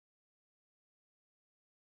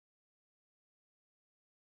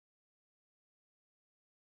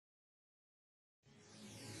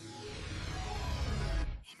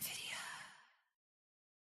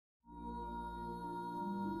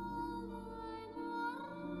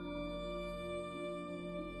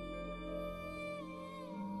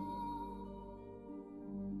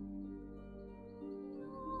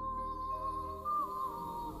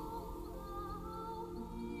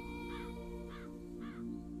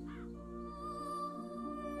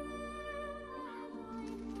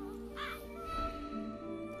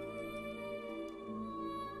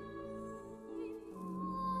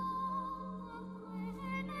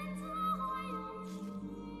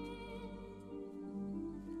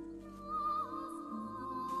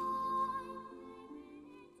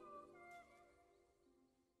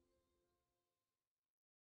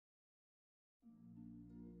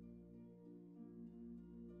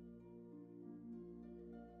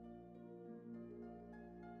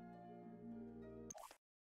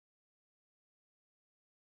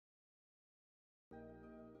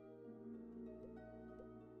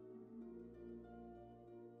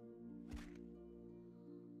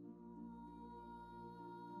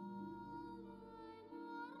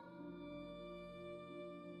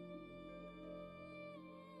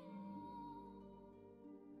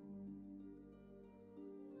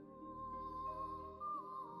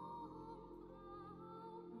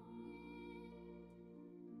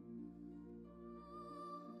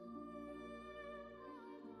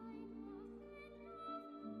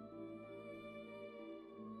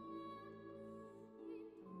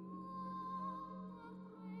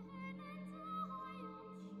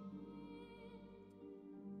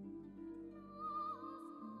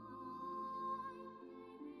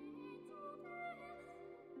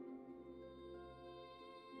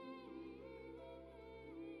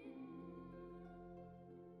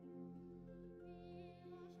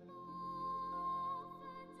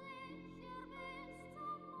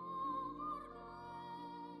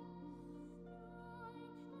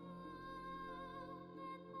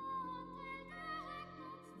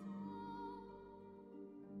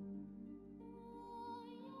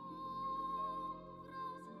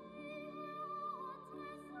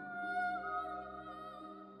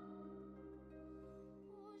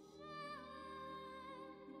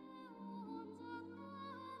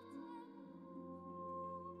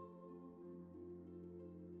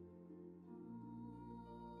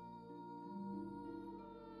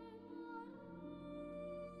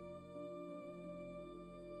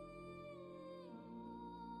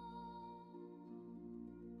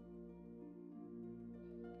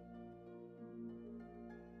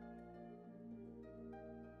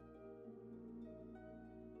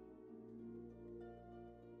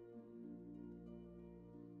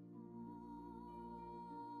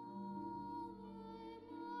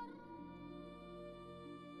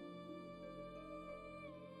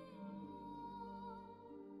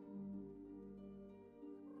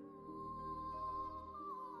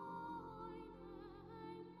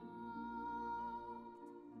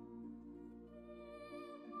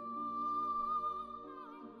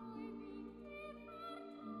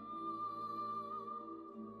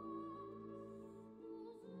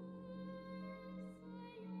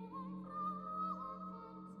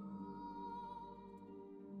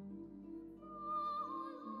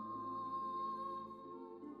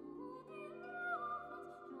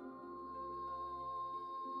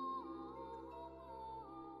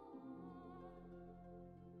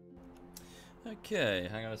Okay,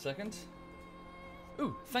 hang on a second.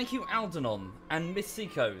 Ooh, thank you Aldenon and Miss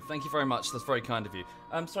Seiko. Thank you very much, that's very kind of you.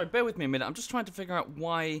 Sorry, bear with me a minute. I'm just trying to figure out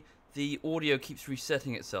why the audio keeps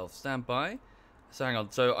resetting itself. Stand by. So hang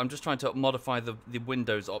on, so I'm just trying to modify the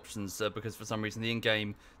Windows options because for some reason the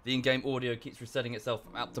in-game audio keeps resetting itself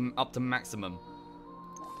up to maximum.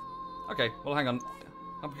 Okay, well hang on.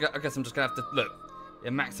 I guess I'm just gonna have to look.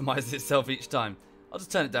 It maximizes itself each time. I'll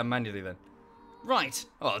just turn it down manually then. Right.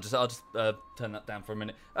 Oh, I'll just turn that down for a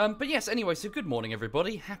minute. But yes, anyway, so good morning,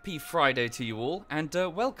 everybody. Happy Friday to you all, and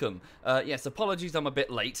welcome. Yes, apologies, I'm a bit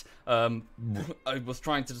late. I was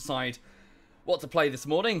trying to decide what to play this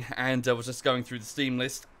morning, and I was just going through the Steam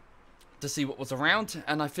list to see what was around,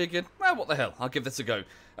 and I figured, well, what the hell, I'll give this a go.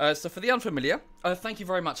 So for the unfamiliar, thank you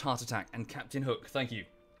very much, Heart Attack and Captain Hook. Thank you.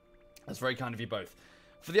 That's very kind of you both.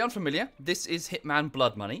 For the unfamiliar, this is Hitman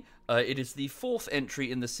Blood Money. It is the 4th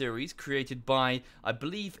entry in the series, created by, I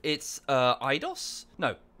believe it's Eidos?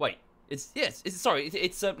 No, wait.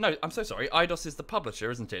 No, I'm so sorry. Eidos is the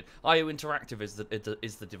publisher, isn't it? IO Interactive is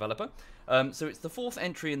the developer. So it's the 4th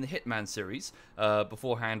entry in the Hitman series.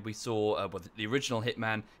 Beforehand, we saw the original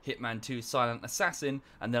Hitman, Hitman 2 Silent Assassin,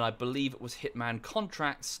 and then I believe it was Hitman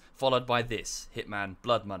Contracts, followed by this, Hitman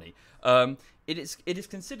Blood Money. It is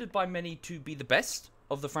considered by many to be the best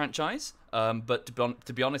of the franchise, but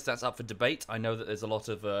to be honest, that's up for debate. I know that there's a lot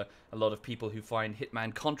of people who find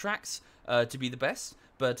Hitman Contracts to be the best,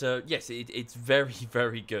 but yes, it's very,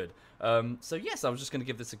 very good. So yes, I was just going to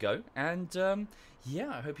give this a go, and yeah,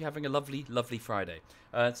 I hope you're having a lovely, lovely Friday.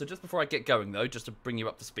 So just before I get going, though, just to bring you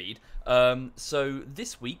up to speed, so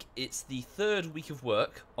this week it's the 3rd week of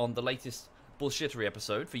work on the latest bullshittery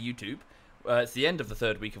episode for YouTube. It's the end of the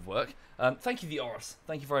 3rd week of work. Thank you, the Oris.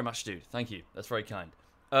 Thank you very much, dude. Thank you. That's very kind.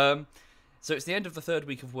 So it's the end of the 3rd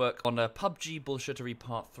week of work on PUBG Bullshittery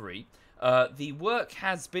Part 3. The work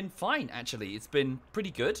has been fine, actually. It's been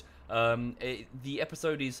pretty good. The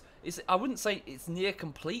episode is I wouldn't say it's near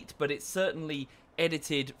complete, but it's certainly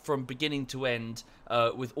edited from beginning to end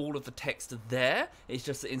with all of the text there. It's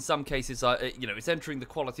just that in some cases, it's entering the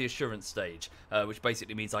quality assurance stage, which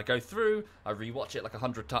basically means I go through, I rewatch it like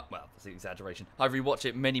 100 times. Well, that's an exaggeration. I rewatch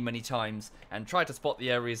it many, many times and try to spot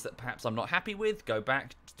the areas that perhaps I'm not happy with, go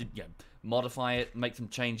back, modify it, make some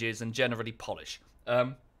changes, and generally polish.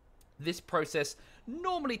 This process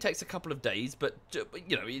normally takes a couple of days, but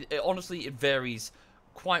honestly, it varies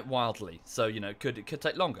quite wildly, so it could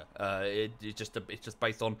take longer. It's just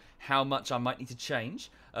based on how much I might need to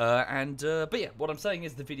change, but yeah, what I'm saying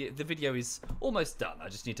is the video is almost done. I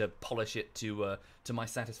just need to polish it to my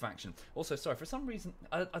satisfaction. Also, sorry, for some reason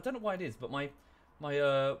I don't know why it is, but my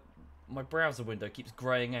browser window keeps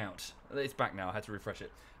graying out. It's back now. I had to refresh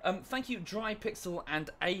it. Thank you, Dry Pixel and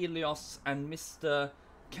Alios and Mr.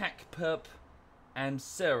 Cacperp and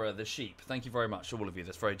Sarah the Sheep. Thank you very much, all of you.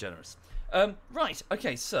 That's very generous. Right,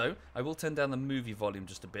 okay, so I will turn down the movie volume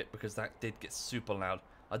just a bit because that did get super loud.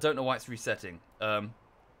 I don't know why it's resetting.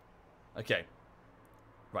 Okay.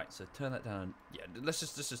 Right, so turn that down. Yeah, let's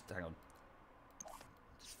just hang on.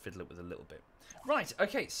 Just fiddle it with a little bit. Right,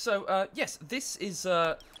 okay, so yes, this is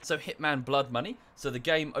so Hitman Blood Money. So the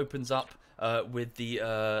game opens up with the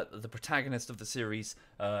protagonist of the series,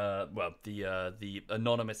 the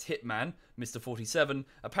anonymous hitman, Mr. 47,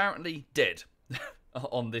 apparently dead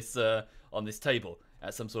on this table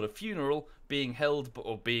at some sort of funeral being held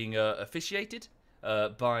or being officiated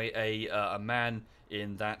by a man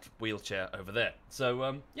in that wheelchair over there.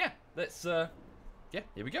 So yeah, let's here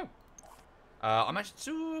we go. I'm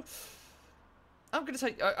gonna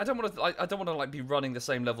take. I don't want to like be running the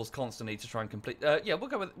same levels constantly to try and complete. Yeah, we'll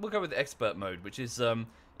go with the expert mode, which is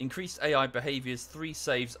increased AI behaviors, 3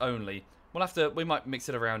 saves only. We'll have to. We might mix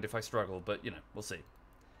it around if I struggle, but we'll see.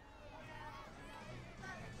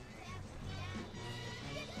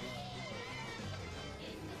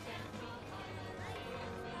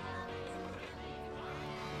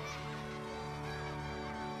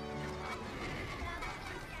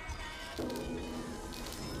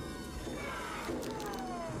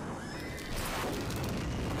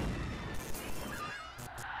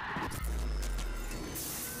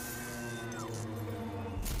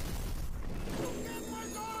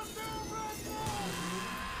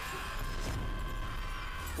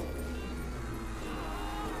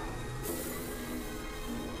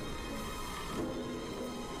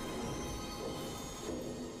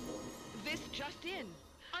 Just in.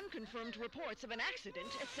 Unconfirmed reports of an accident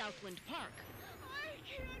at Southwind Park. I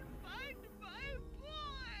can't find my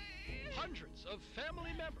boy! Hundreds of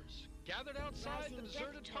family members gathered outside the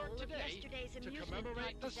deserted park today to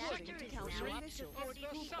commemorate the 60th anniversary of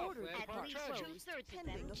the Southland Park tragedy.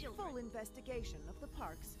 Pending a full investigation of the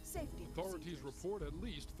park's safety Authorities report at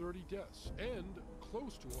least 30 deaths and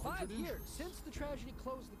close to 100 5 injured. years since the tragedy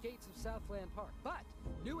closed the gates of Southland Park, but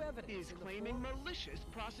new evidence He is in the claiming form- malicious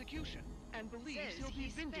prosecution and believes he'll be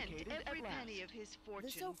vindicated every at last. penny of his The fortune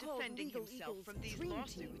so-called defending Legal himself Eagles from these dream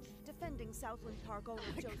lawsuits. team defending Southland Park owner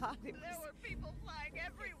Joseph There were people flying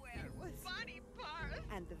everywhere. Body parts.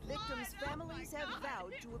 and the victims' families have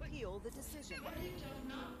vowed to appeal the decision.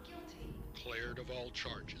 Cleared of all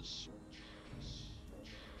charges.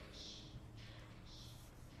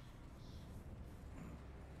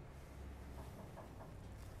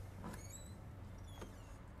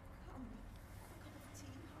 Come, a cup of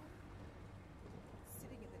tea, hon?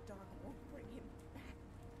 Sitting in the dark won't bring him back,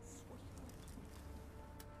 sweetheart.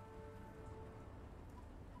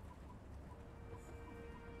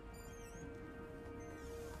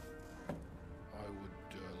 I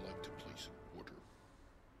would like to place an order.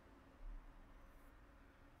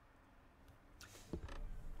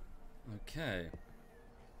 Okay.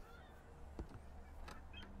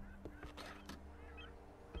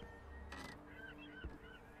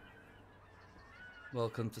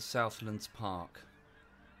 Welcome to Southlands Park.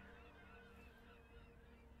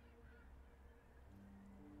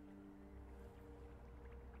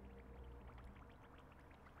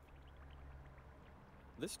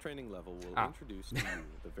 This training level will Ah. introduce to you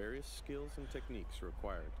the various skills and techniques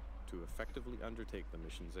required to effectively undertake the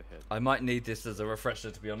missions ahead. I might need this as a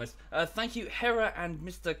refresher, to be honest. Thank you, Hera and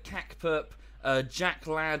Mr. Cackperp, Jack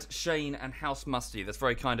Ladd, Shane, and House Musty. That's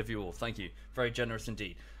very kind of you all. Thank you. Very generous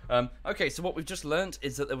indeed. Okay, so what we've just learnt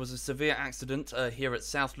is that there was a severe accident here at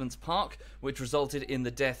Southlands Park, which resulted in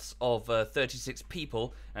the deaths of 36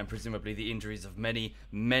 people, and presumably the injuries of many,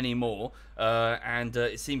 many more. And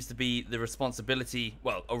it seems to be the responsibility,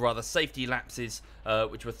 well, or rather safety lapses,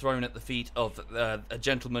 which were thrown at the feet of a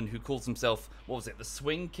gentleman who calls himself, what was it, the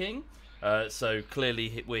Swing King? So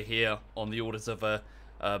clearly we're here on the orders of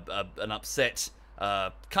an upset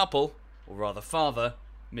couple, or rather father,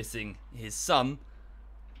 missing his son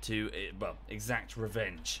to, well, exact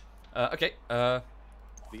revenge. Okay. The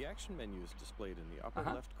action menu is displayed in the upper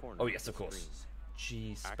left corner. Oh yes, of the course. screen.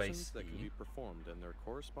 G space Actions that can E. be performed and their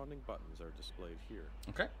corresponding buttons are displayed here.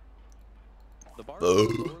 Okay. The bars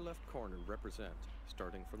in the lower left corner represent,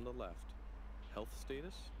 starting from the left, health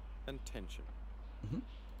status and tension.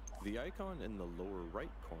 The icon in the lower right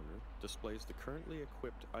corner displays the currently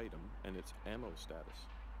equipped item and its ammo status.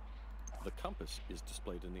 The compass is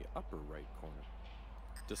displayed in the upper right corner.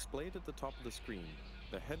 Displayed at the top of the screen,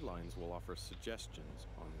 the headlines will offer suggestions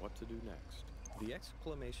on what to do next. The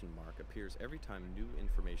exclamation mark appears every time new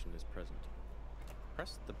information is present.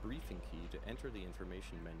 Press the briefing key to enter the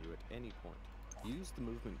information menu at any point. Use the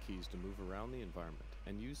movement keys to move around the environment,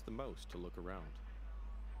 and use the mouse to look around.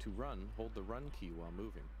 To run, hold the run key while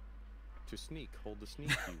moving. To sneak, hold the sneak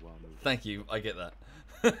key while moving. Thank you, I get that.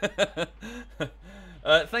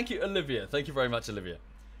 Thank you, Olivia. Thank you very much, Olivia.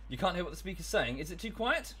 You can't hear what the speaker's saying. Is it too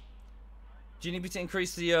quiet? Do you need me to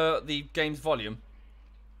increase the game's volume?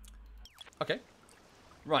 Okay.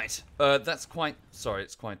 Right. That's quite... Sorry,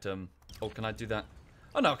 it's quite... Oh, can I do that?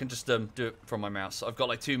 Oh, no, I can just do it from my mouse. I've got,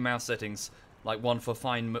 like, 2 mouse settings. Like, one for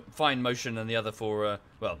fine motion and the other for,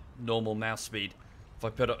 well, normal mouse speed.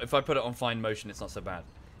 If I put it on fine motion, it's not so bad.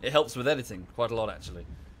 It helps with editing quite a lot, actually.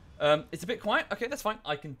 It's a bit quiet. Okay, that's fine.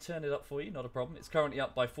 I can turn it up for you, not a problem. It's currently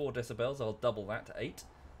up by 4 decibels. I'll double that to 8.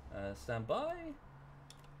 Stand by.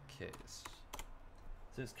 Okay.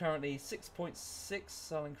 So it's currently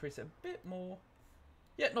 6.6. I'll increase it a bit more.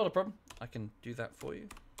 Yeah, not a problem. I can do that for you.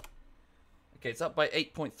 Okay, it's up by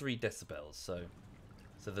 8.3 decibels. So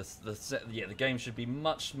the game should be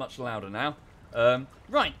much louder now.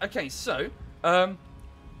 Right. Okay. So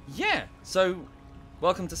yeah. So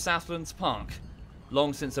welcome to Southlands Park.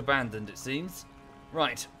 Long since abandoned, it seems.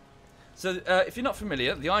 Right. So, if you're not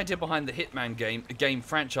familiar, the idea behind the Hitman game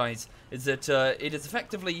franchise is that it is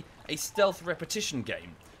effectively a stealth repetition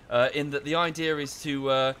game, in that the idea is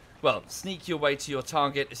to, well, sneak your way to your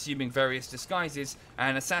target, assuming various disguises,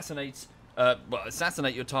 and assassinate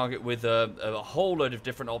your target with a whole load of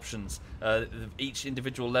different options. Each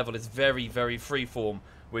individual level is very, very freeform,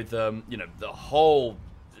 with, you know, the whole,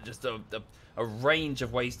 just a range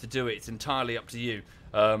of ways to do it. It's entirely up to you.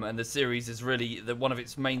 And the series is really, one of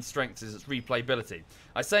its main strengths is its replayability.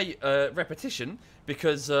 I say repetition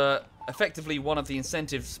because effectively one of the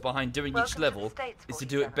incentives behind doing each level is to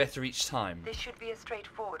do it better each time. This should be a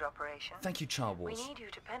straightforward operation. Thank you, Char Wars. We need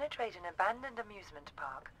you to penetrate an abandoned amusement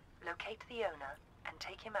park, locate the owner, and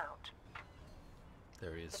take him out.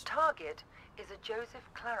 There he The is. target is a Joseph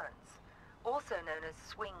Clarence, also known as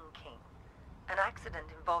Swing King. An accident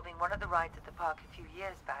involving one of the rides at the park a few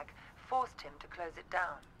years back forced him to close it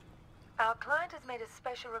down. Our client has made a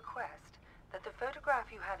special request that the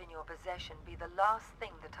photograph you have in your possession be the last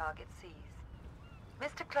thing the target sees.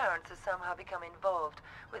 Mr. Clarence has somehow become involved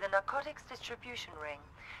with a narcotics distribution ring,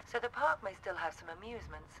 so the park may still have some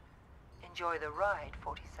amusements. Enjoy the ride,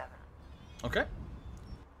 47. Okay.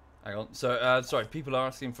 Hang on. So, sorry, people are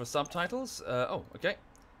asking for subtitles. Oh, okay.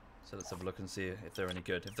 So let's have a look and see if they're any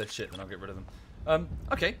good. If they're shit, then I'll get rid of them.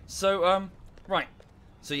 Okay. So, right.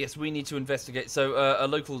 So yes, we need to investigate. So, a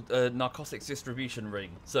local narcotics distribution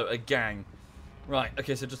ring. So, a gang. Right.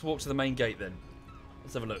 Okay. So just walk to the main gate then.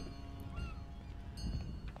 Let's have a look.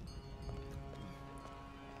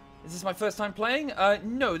 Is this my first time playing?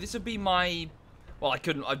 No, this would be my... Well,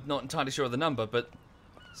 I'm not entirely sure of the number, but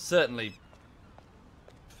certainly...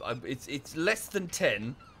 It's less than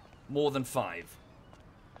 10, more than 5.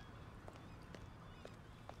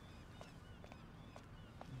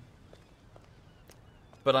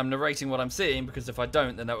 But I'm narrating what I'm seeing, because if I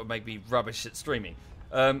don't, then that would make me rubbish at streaming.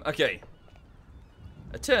 Okay.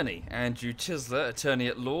 Attorney. Andrew Chisler, attorney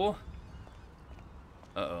at law.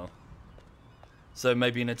 Uh-oh. So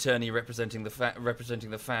maybe an attorney representing the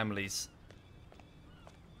families.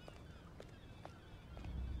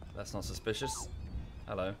 That's not suspicious.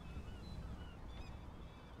 Hello.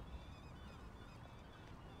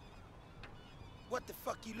 What the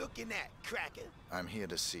fuck you looking at, cracker? I'm here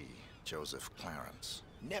to see Joseph Clarence.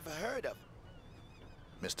 Never heard of him.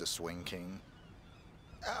 Mr. Swing King?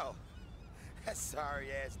 Oh, that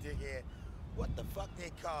sorry-ass dickhead. What the fuck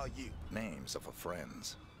they call you? Names are for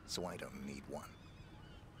friends, so I don't need one.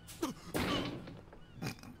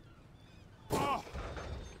 Oh.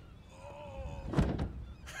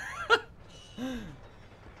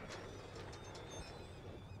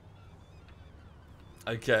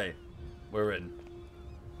 Okay, we're in.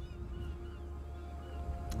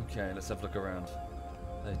 Okay, let's have a look around.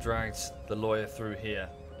 They dragged the lawyer through here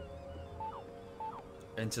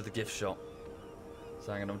into the gift shop.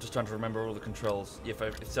 So hang on, I'm just trying to remember all the controls. If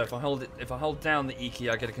I hold down the E key,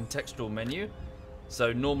 I get a contextual menu.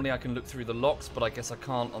 So normally I can look through the locks, but I guess I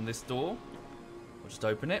can't on this door. I'll just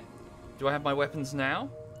open it. Do I have my weapons now?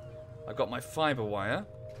 I've got my fiber wire.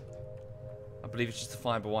 I believe it's just a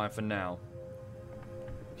fiber wire for now.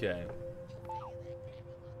 Okay.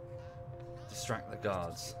 Distract the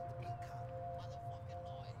guards.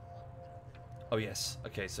 Oh yes.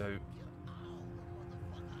 Okay, so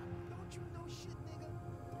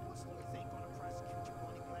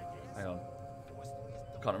hang on.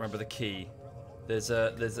 Can't remember the key. There's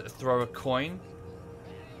a throw a coin.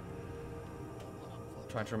 I'm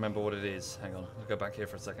trying to remember what it is. Hang on. I'll go back here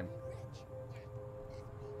for a second.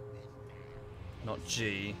 Not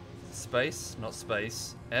G. Space. Not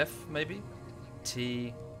space. F, maybe?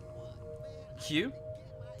 T. Q?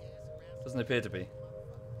 Doesn't appear to be.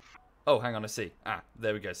 Oh, hang on, I see. Ah,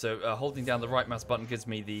 there we go. So, holding down the right mouse button gives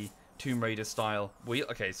me the Tomb Raider style wheel.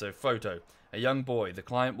 Okay, so photo. A young boy. The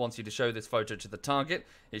client wants you to show this photo to the target.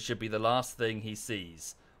 It should be the last thing he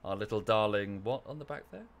sees. Our little darling... What on the back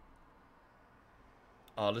there?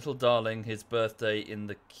 Our little darling, his birthday in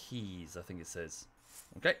the keys, I think it says.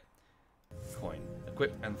 Okay. Coin.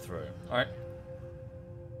 Equip and throw. Alright.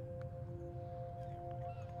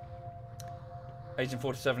 Agent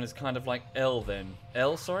 47 is kind of like L then.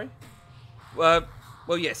 L, sorry? Well,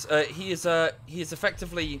 yes. He is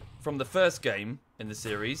effectively, from the first game in the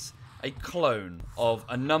series, a clone of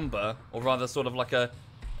a number, or rather sort of like a...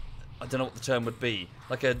 I don't know what the term would be.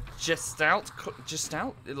 Like a gestalt?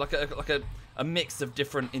 Like a mix of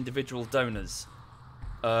different individual donors.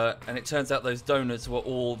 And it turns out those donors were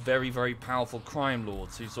all very, very powerful crime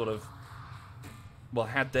lords who sort of, well,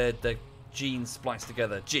 had their genes spliced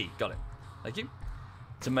together. G, got it. Thank you.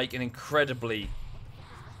 To make an incredibly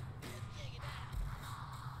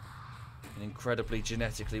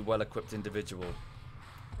genetically well-equipped individual.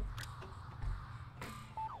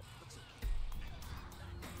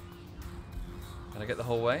 Can I get the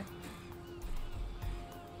whole way?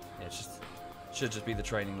 Yeah, it should just be the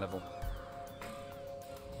training level.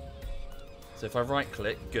 So if I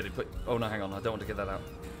right-click, good. It put. Oh no, hang on. I don't want to get that out.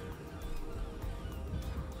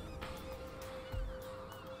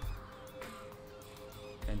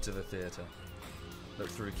 Enter the theatre. Look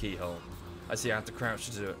through a keyhole. I see. I have to crouch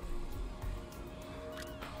to do it.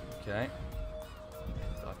 Okay.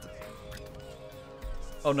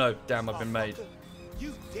 Oh no! Damn! I've been made.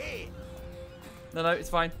 You dead. No, it's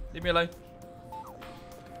fine. Leave me alone.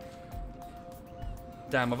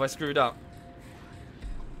 Damn! Have I screwed up?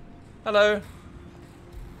 Hello.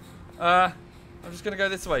 I'm just gonna go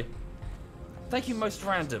this way. Thank you, most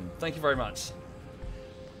random. Thank you very much.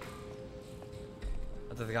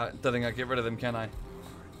 I don't think I can get rid of them, can I?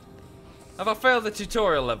 Have I failed the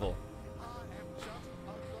tutorial level?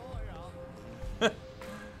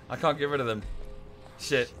 I can't get rid of them.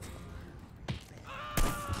 Shit.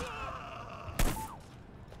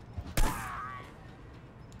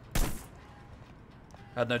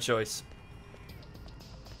 Had no choice.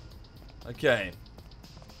 Okay.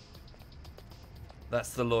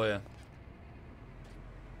 That's the lawyer.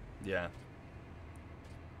 Yeah.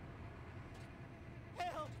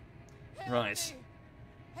 Help! Right.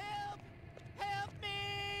 Help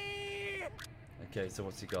me! Okay, so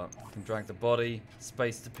what's he got? Can drag the body,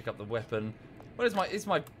 space to pick up the weapon. What is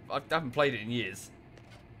my I haven't played it in years.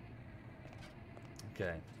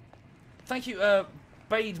 Okay. Thank you,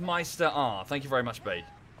 Bademeister R. Thank you very much, Bade.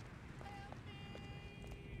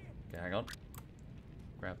 Okay, hang on.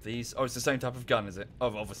 Grab these. Oh, it's the same type of gun, is it?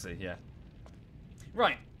 Oh, obviously, yeah.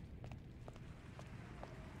 Right.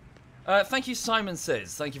 Thank you, Simon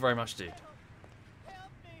Says. Thank you very much, dude.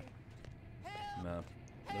 No.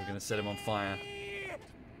 We're going to set him on fire.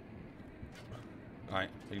 Alright,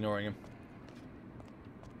 ignoring him.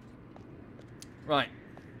 Right.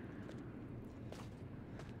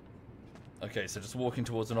 Okay, so just walking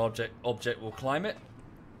towards an object will climb it.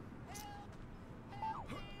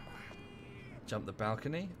 Jump the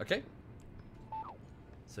balcony. Okay.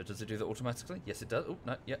 So does it do that automatically? Yes, it does. Oh,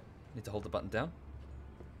 no, yeah. Need to hold the button down.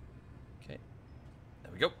 Okay.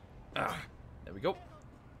 There we go. Ah, there we go.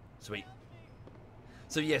 Sweet.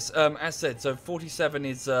 So yes, as said, so 47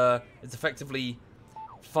 is effectively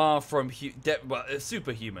far from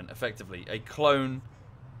superhuman, effectively. A clone.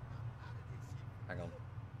 Hang on.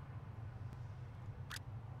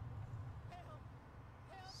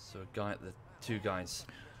 So a guy at the two guys.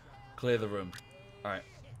 Clear the room. Alright.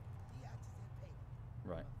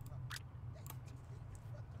 Right.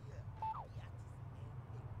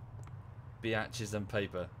 Biatches and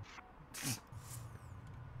paper.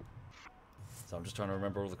 So I'm just trying to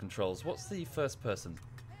remember all the controls. What's the first person?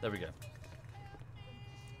 There we go.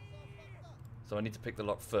 So I need to pick the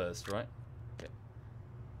lock first, right? Okay.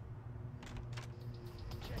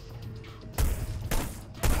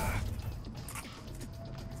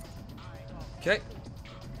 Okay.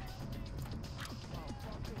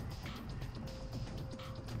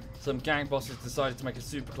 Some gang bosses decided to make a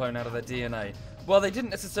super clone out of their DNA. Well, they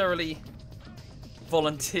didn't necessarily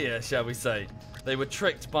volunteer, shall we say. They were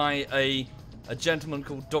tricked by a gentleman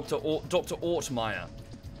called Dr. Ortmeyer,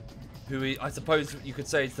 who I suppose you could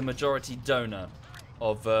say is the majority donor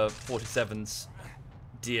of 47's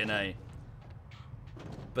DNA.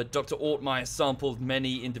 But Dr. Ortmeyer sampled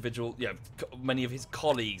many many of his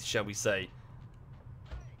colleagues, shall we say,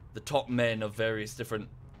 the top men of various different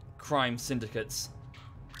crime syndicates,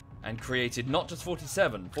 and created not just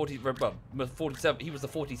 47. 47. He was the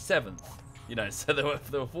 47th, you know. So there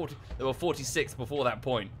were 46 before that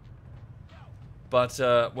point. But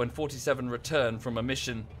when 47 returned from a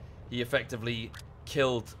mission, he effectively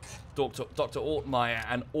killed Dr. Ortmeyer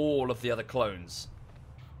and all of the other clones.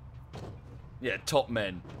 Yeah, top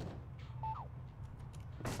men.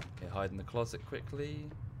 Okay, hide in the closet quickly.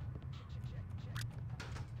 What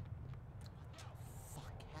the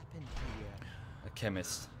fuck happened here? A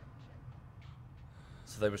chemist.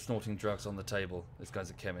 So they were snorting drugs on the table. This guy's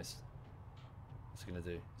a chemist. What's he gonna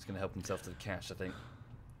do? He's gonna help himself to the cash, I think.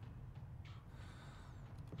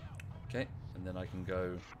 Okay, and then I can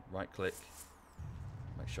go right click.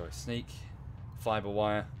 Make sure I sneak. Fiber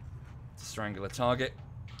wire to strangle a target.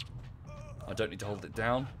 I don't need to hold it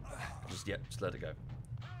down. Just let it go.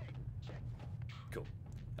 Cool.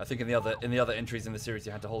 I think in the other entries in the series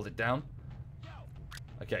you had to hold it down.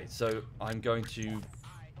 Okay, so I'm going to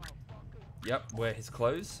wear his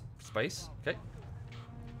clothes. Space. Okay.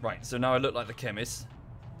 Right, so now I look like the chemist.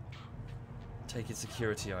 Take his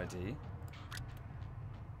security ID.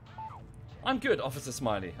 I'm good, Officer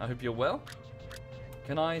Smiley. I hope you're well.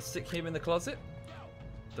 Can I stick him in the closet?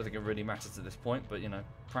 Don't think it really matters at this point, but you know,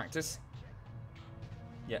 practice.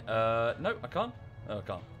 Yeah, no, I can't. Oh, I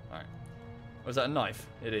can't. Alright. Was that a knife?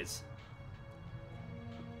 It is.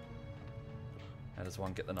 How does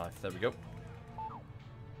one get the knife? There we go.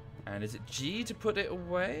 And is it G to put it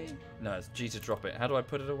away? No, it's G to drop it. How do I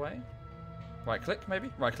put it away? Right click, maybe?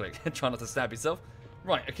 Right click. Try not to stab yourself.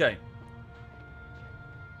 Right, okay.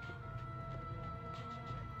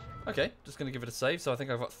 Okay, just going to give it a save. So I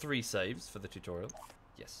think I've got 3 saves for the tutorial.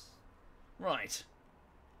 Yes. Right.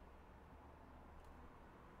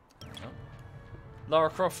 Oh.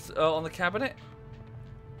 Lara Croft on the cabinet?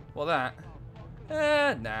 What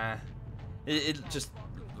that? Nah. It just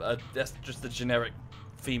That's just the generic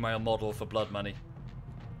female model for blood money.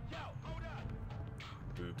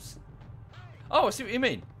 Boobs. Oh, I see what you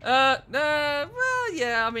mean. Well,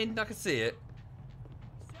 yeah, I mean, I can see it.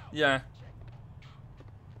 Yeah.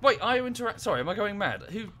 Wait, IO Interact. Sorry, am I going mad?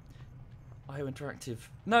 Who? IO Interactive.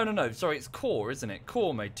 No. Sorry, it's Core, isn't it?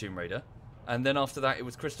 Core made Tomb Raider. And then after that, it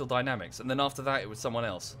was Crystal Dynamics. And then after that, it was someone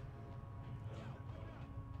else.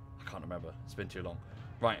 I can't remember. It's been too long.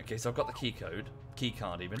 Right, okay, so I've got the key code. Key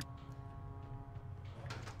card, even.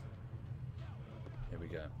 Here we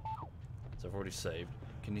go. So I've already saved.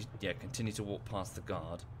 Can you, yeah, continue to walk past the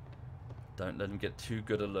guard. Don't let him get too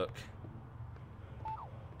good a look.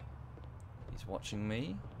 He's watching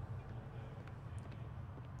me.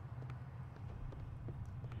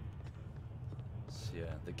 So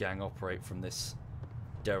yeah, the gang operate from this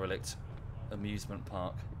derelict amusement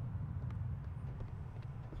park.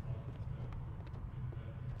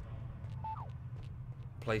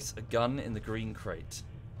 Place a gun in the green crate.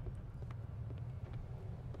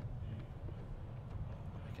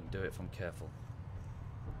 I can do it if I'm careful.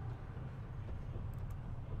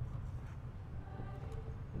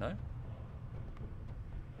 No?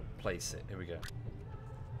 Place it. Here we go.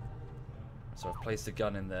 So I've placed a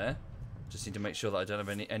gun in there. Just need to make sure that I don't have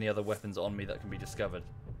any other weapons on me that can be discovered.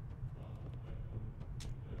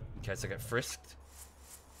 In case I get frisked.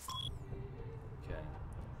 Okay.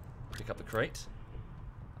 Pick up the crate.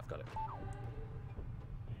 I've got it.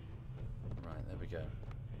 Right, there we go.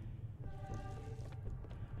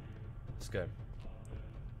 Let's go.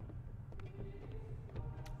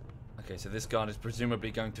 Okay, so this guard is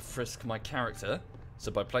presumably going to frisk my character. So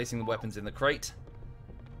by placing the weapons in the crate.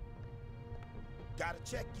 Gotta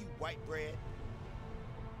check you, white bread.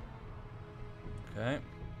 Okay.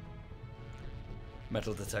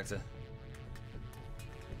 Metal detector.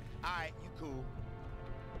 Alright, you cool.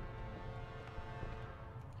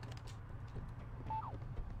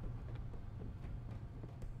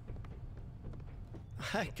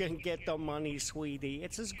 I can get the money, sweetie.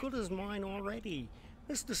 It's as good as mine already.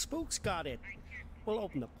 Mr. Spook's got it. We'll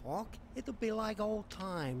open the park. It'll be like old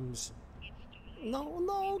times.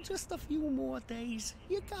 No, just a few more days.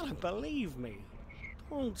 You gotta believe me.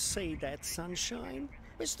 Don't say that, sunshine.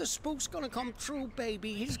 Mr. Spook's gonna come true,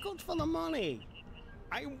 baby. He's good for the money.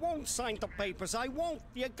 I won't sign the papers. I won't.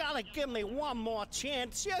 You gotta give me one more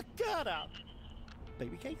chance. You gotta.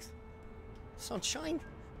 Baby cakes? Sunshine?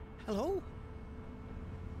 Hello?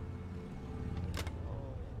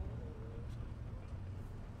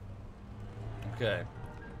 Okay.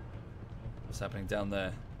 What's happening down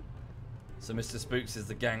there? So Mr. Spooks is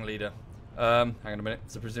the gang leader. Hang on a minute.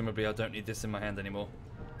 So presumably I don't need this in my hand anymore.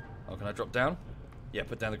 Oh, can I drop down? Yeah,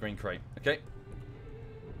 put down the green crate. Okay.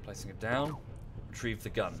 Placing it down. Retrieve the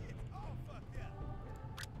gun.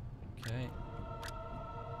 Okay.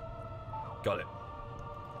 Got it.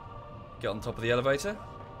 Get on top of the elevator.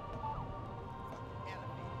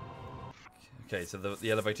 Okay, so the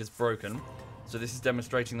elevator's broken. So this is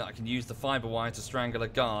demonstrating that I can use the fiber wire to strangle a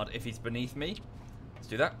guard if he's beneath me. Let's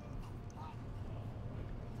do that.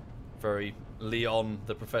 Very Leon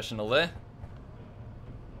the professional there.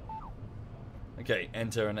 Okay,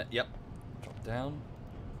 enter and yep. Drop down.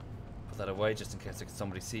 Put that away just in case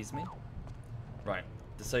somebody sees me. Right,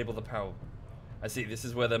 disable the power. I see, this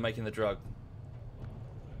is where they're making the drug.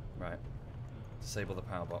 Right. Disable the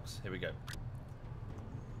power box. Here we go.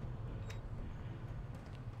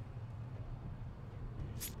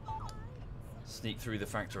 Sneak through the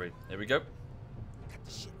factory. There we go.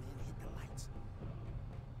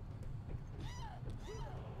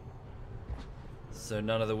 So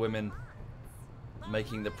none of the women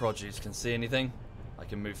making the produce can see anything. I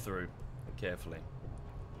can move through carefully.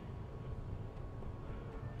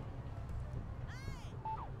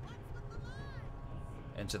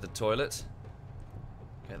 Enter the toilet.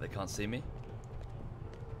 Okay, they can't see me.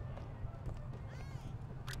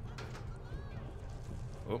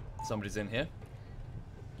 Oh, somebody's in here.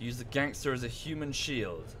 Use the gangster as a human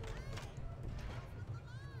shield.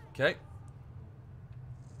 Okay.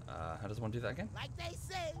 How does one do that again? Like they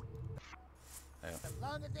say, the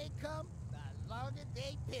longer they come, the longer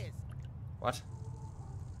they piss. What?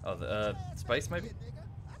 Oh, the space maybe?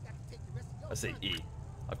 I see, E.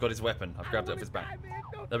 I've got his weapon. I've grabbed it off his back.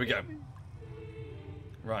 There we go.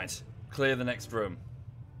 Right. Clear the next room.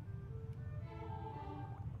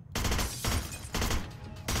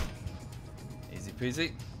 Easy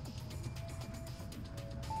peasy.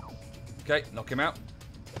 Okay, knock him out.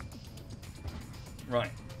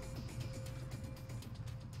 Right.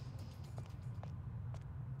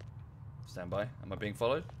 Stand by. Am I being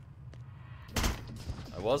followed?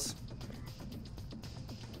 I was.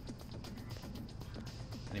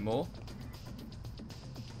 Any more?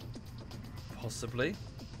 Possibly.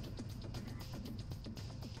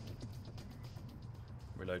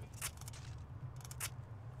 Reload.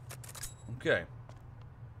 Okay.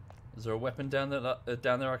 Is there a weapon down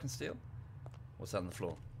there I can steal? What's that on the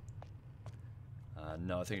floor?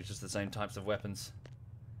 No, I think it's just the same types of weapons.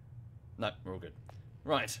 No, we're all good.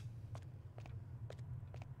 Right.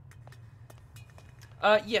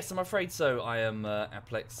 Yes, I'm afraid so. I am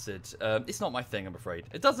aplexed. It's not my thing, I'm afraid.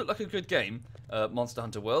 It does look like a good game, Monster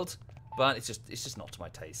Hunter World, but it's just not to my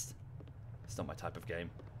taste. It's not my type of game.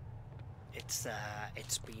 It's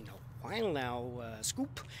been a while now,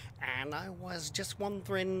 Scoop, and I was just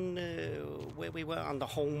wondering where we were on the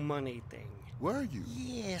whole money thing. Were you?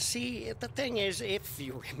 Yeah, see, the thing is, if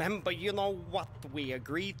you remember, you know what we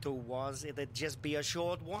agreed to was it'd just be a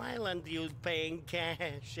short while and you'd pay in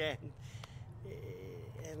cash, and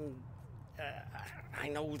I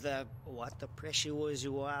know what the pressure was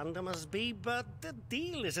you were under must be, but the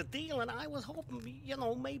deal is a deal, and I was hoping, you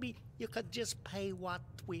know, maybe you could just pay what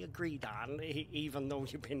we agreed on, even though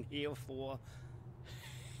you've been here for,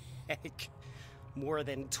 heck, more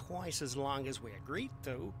than twice as long as we agreed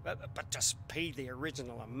to, but just pay the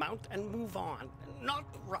original amount and move on. Not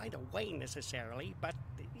right away necessarily, but,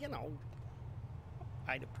 you know,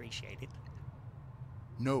 I'd appreciate it.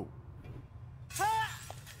 No.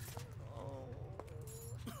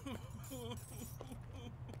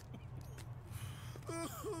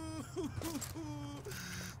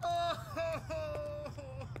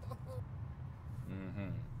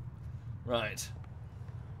 Right.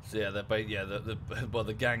 So yeah,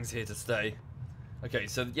 the gang's here to stay. Okay,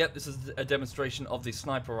 so yep, this is a demonstration of the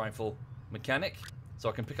sniper rifle mechanic. So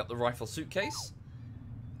I can pick up the rifle suitcase,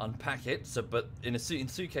 unpack it. So, but in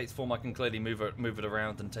suitcase form, I can clearly move it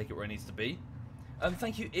around and take it where it needs to be.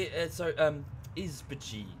 Thank you.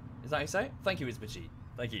 Isbaji. Is that how you say it? Thank you, Isbaji.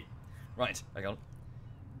 Thank you. Right, hang on.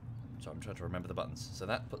 So I'm trying to remember the buttons. So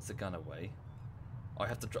that puts the gun away. I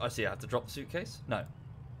have to. I see. I have to drop the suitcase. No.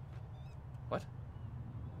 What?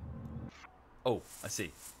 Oh, I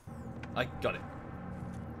see. I got it.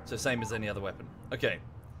 So same as any other weapon. Okay.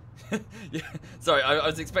 Yeah. Sorry, I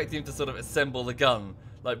was expecting him to sort of assemble the gun,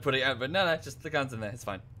 like put it out, but no, just the gun's in there. It's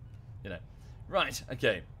fine. You know. Right.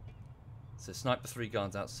 Okay. So snipe the 3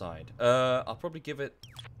 guards outside. I'll probably give it.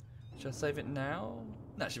 Should I save it now?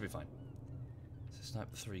 No, it should be fine. So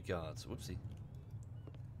snipe the 3 guards. Whoopsie.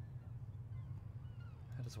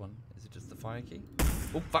 How does one? Is it just the fire key?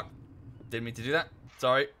 Oh fuck! Didn't mean to do that.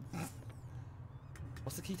 Sorry.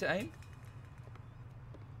 What's the key to aim?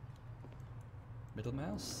 Middle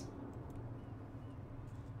mouse?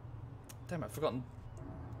 Damn, I've forgotten.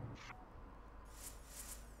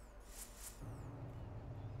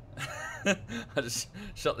 I just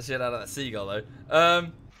shot the shit out of that seagull though.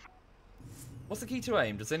 What's the key to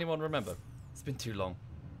aim? Does anyone remember? It's been too long.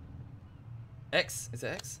 X? Is it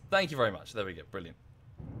X? Thank you very much. There we go. Brilliant.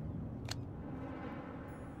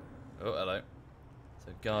 Oh, hello.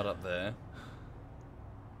 So guard up there.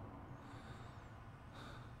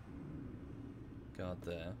 Guard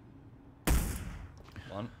there.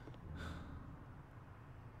 1.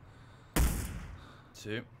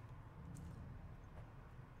 2.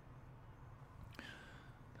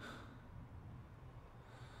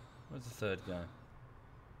 Where's the 3rd guy?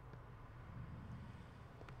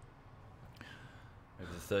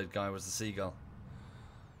 Maybe the 3rd guy was the seagull.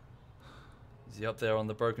 Is he up there on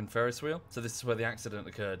the broken Ferris wheel? So this is where the accident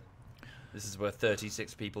occurred. This is where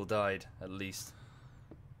 36 people died, at least.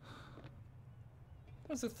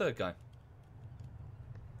 Where's the 3rd guy? Am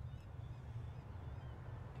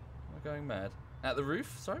I going mad? At the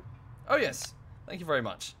roof? Sorry? Oh yes! Thank you very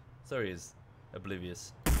much. So he is.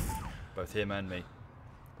 Oblivious. Both him and me.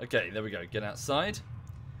 Okay, there we go. Get outside.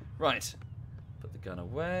 Right. Put the gun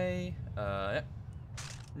away. Yeah.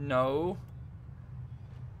 No.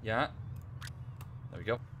 Yeah. There we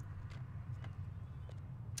go.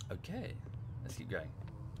 Okay. Let's keep going.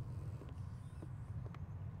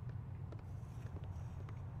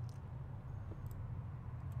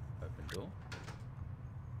 Open door.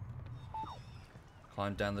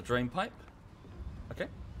 Climb down the drain pipe. Okay.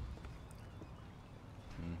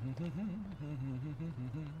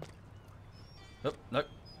 Nope, nope.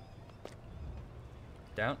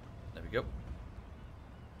 Down. There we go.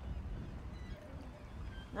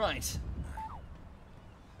 Right.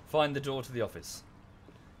 Find the door to the office.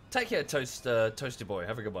 Take care, Toasty boy.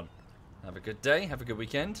 Have a good one. Have a good day. Have a good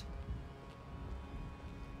weekend.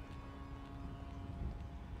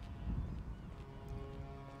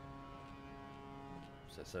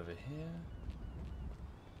 So that's over here.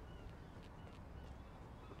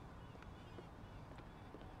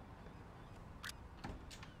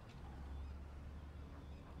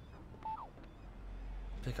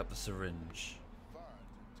 pick up the syringe.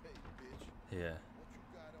 Here.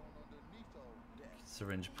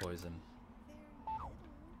 Syringe poison.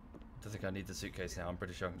 Don't think I need the suitcase now. I'm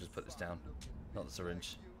pretty sure I can just put this down. Not the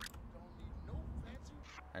syringe.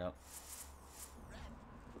 Hang on.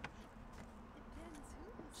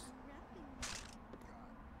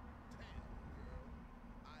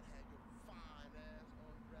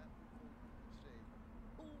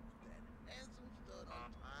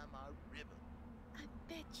 I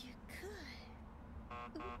bet you could.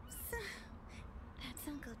 Oops. That's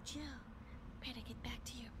Uncle Joe. Better get back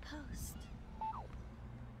to your post.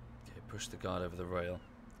 Okay, push the guard over the rail.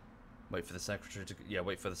 Wait for the secretary to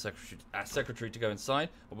wait for the secretary to go inside.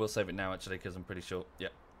 But we'll save it now actually because I'm pretty sure. Yeah,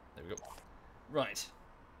 there we go. Right.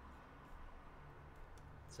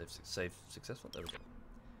 Save successful. There we go.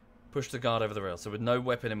 Push the guard over the rail. So with no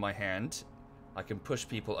weapon in my hand, I can push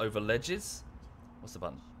people over ledges. What's the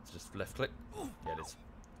button? It's just left click. Yeah, it is.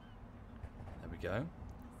 There we go.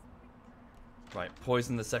 Right,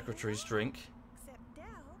 poison the secretary's drink.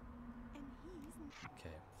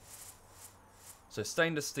 Okay. So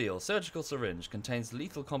stainless steel surgical syringe contains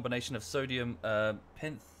lethal combination of sodium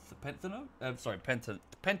pentathyl,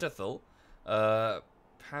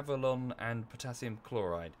 pavalon, and potassium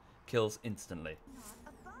chloride. Kills instantly.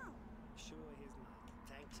 Sure, here's mine.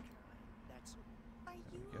 Thanks, Caroline. That's all. Are you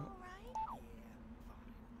There we go. alright? Yeah,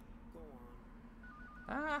 fine. Go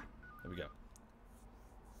on. Ah, there we go.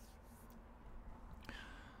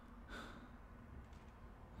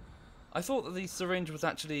 I thought that the syringe was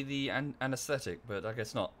actually the anesthetic, but I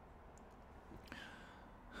guess not.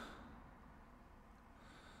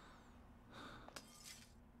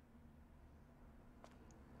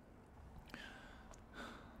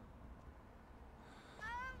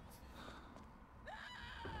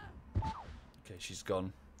 Okay, she's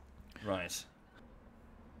gone. Right.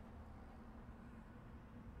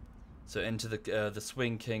 So into the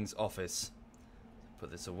Swing King's office.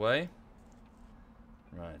 Put this away.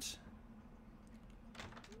 Right.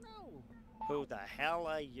 Who the hell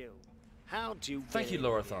are you? How'd you Thank you, get in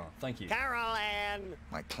Laura here? Thar. Thank you. Caroline!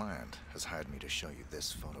 My client has hired me to show you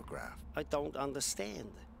this photograph. I don't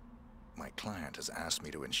understand. My client has asked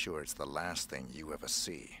me to ensure it's the last thing you ever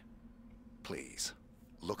see. Please,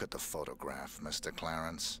 look at the photograph, Mr.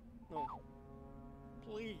 Clarence. No.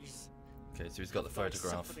 Please. Okay, so he's got the I've not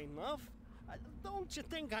photograph. suffered enough. Don't you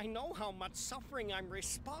think I know how much suffering I'm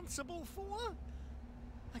responsible for?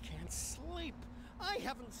 I can't sleep. I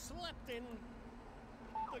haven't slept in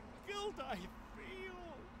the guilt I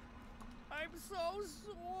feel. I'm so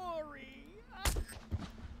sorry.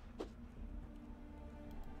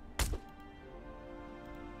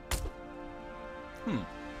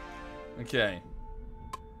 Okay.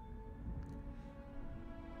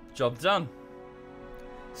 Job done.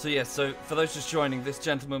 So yes, so for those just joining, this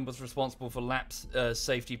gentleman was responsible for lapse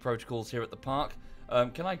safety protocols here at the park.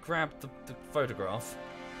 Can I grab the photograph?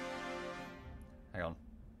 Hang on.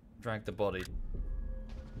 Drag the body.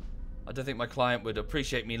 I don't think my client would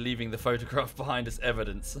appreciate me leaving the photograph behind as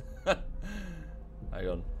evidence. Hang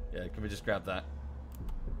on. Yeah, can we just grab that?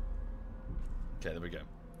 Okay, there we go.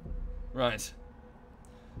 Right.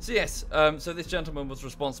 So yes, so this gentleman was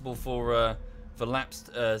responsible for lapsed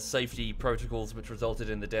safety protocols, which resulted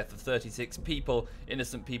in the death of 36 people,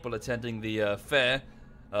 innocent people attending the fair.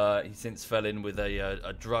 He since fell in with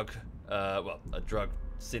a drug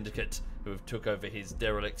syndicate who have took over his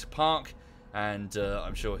derelict park, and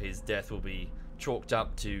I'm sure his death will be chalked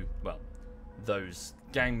up to, well, those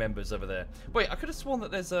gang members over there. Wait, I could have sworn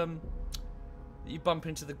that there's you bump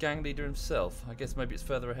into the gang leader himself. I guess maybe it's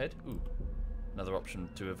further ahead. Ooh, another option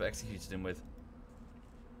to have executed him with.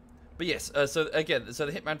 But yes, so again, so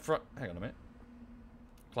the hitman front. Hang on a minute.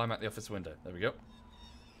 Climb out the office window. There we go.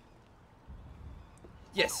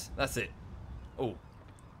 Yes, that's it. Oh,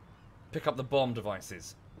 pick up the bomb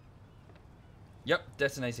devices. Yep,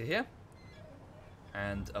 detonator here.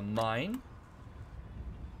 And a mine.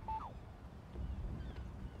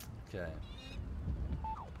 Okay.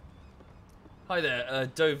 Hi there,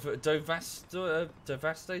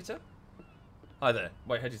 Devastator? Hi there.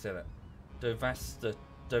 Wait, how do you say that?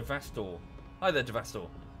 Devastor. Hi there, Devastor.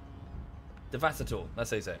 Devastator, that's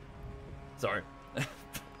how you say it. Sorry.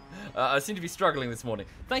 I seem to be struggling this morning.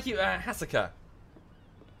 Thank you, Hassanka.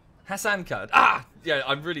 Ah! Yeah,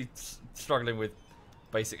 I'm really struggling with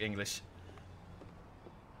basic English.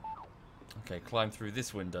 Okay, climb through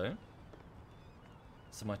this window.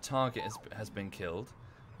 So my target has been killed.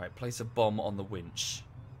 Right, place a bomb on the winch.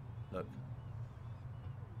 Look.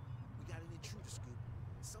 We got an intruder, Scoop.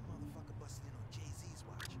 Some motherfucker busted in on Jay-Z's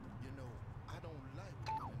watch. You know, I don't like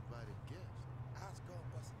uninvited guests. I was gonna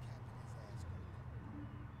bust a cap in his ass, Scoop.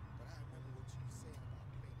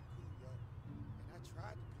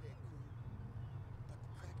 tried to play it cool, but the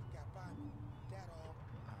cracker got by me. That all.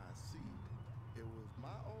 I see. It was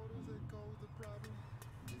my orders that caused the problem.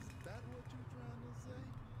 Is that what you're trying to say?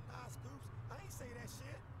 Nah, Scoops, I ain't say that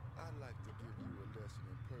shit. I'd like to give you a lesson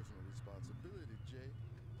in personal responsibility, Jay.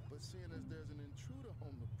 But seeing as there's an intruder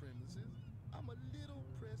on the premises, I'm a little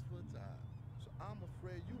pressed for time. So I'm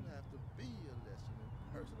afraid you'll have to be a lesson in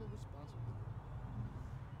personal responsibility.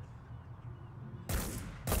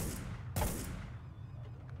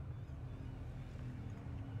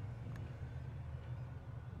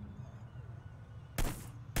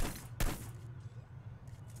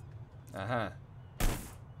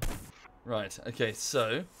 Right, okay,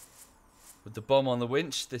 so with the bomb on the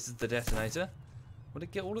winch, this is the detonator. Will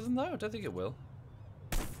it get all of them though? I don't think it will.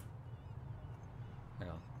 Hang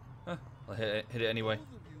on. Huh, I'll hit it anyway.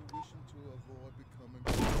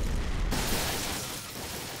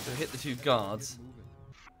 So hit the two guards,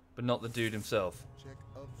 but not the dude himself. Check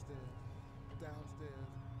upstairs, downstairs,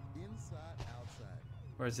 inside, outside.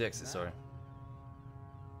 Where's the exit, sorry?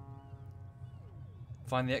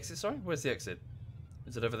 Find the exit, sorry? Where's the exit?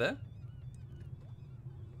 Is it over there?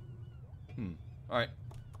 Alright.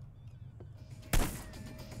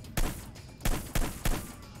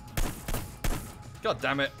 God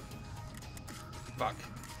damn it. Fuck.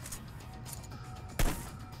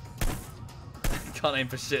 Can't aim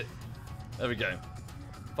for shit. There we go.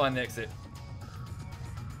 Find the exit.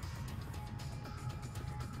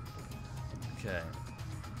 Okay.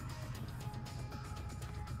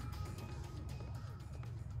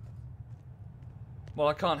 Well,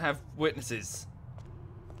 I can't have witnesses.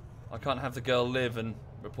 I can't have the girl live and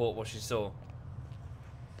report what she saw.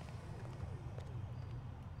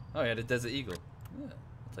 Oh, he had a Desert Eagle. Yeah,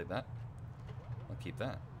 I'll take that. I'll keep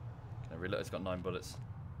that. Can I reload? It's got 9 bullets.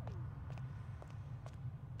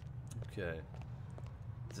 Okay.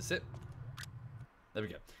 Is this it? There we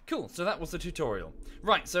go. Cool. So that was the tutorial.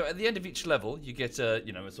 Right. So at the end of each level, you get a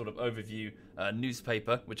sort of overview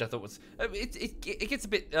newspaper, which I thought was it gets a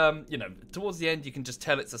bit towards the end you can just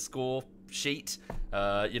tell it's a score sheet.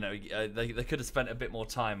 They could have spent a bit more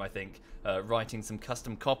time, I think, writing some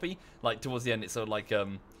custom copy. Like towards the end, it's sort of like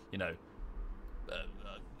you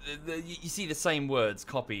see the same words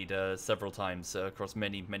copied several times across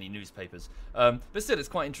many newspapers. But still, it's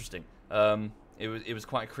quite interesting. It was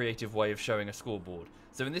quite a creative way of showing a scoreboard.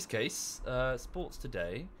 So in this case, Sports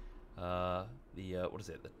Today, what is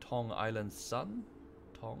it? The Tong Island Sun,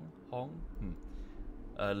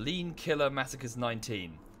 Lean Killer Massacres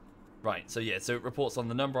 19. Right. So yeah. So it reports on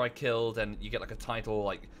the number I killed, and you get like a title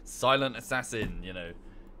like Silent Assassin,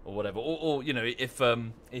 or whatever. Or if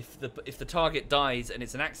the target dies and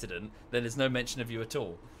it's an accident, then there's no mention of you at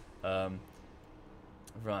all.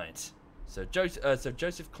 Right. So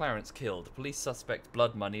Joseph Clarence killed. Police suspect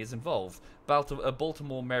blood money is involved.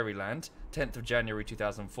 Baltimore, Maryland, 10th of January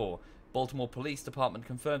 2004. Baltimore Police Department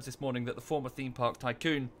confirms this morning that the former theme park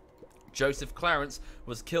tycoon Joseph Clarence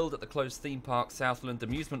was killed at the closed theme park Southland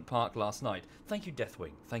Amusement Park last night. Thank you,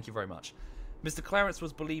 Deathwing. Thank you very much. Mr. Clarence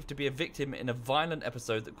was believed to be a victim in a violent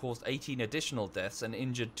episode that caused 18 additional deaths and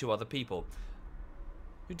injured 2 other people.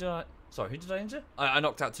 Who did I injure? I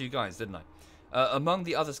knocked out 2 guys, didn't I? Among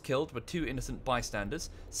the others killed were 2 innocent bystanders.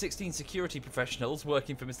 16 security professionals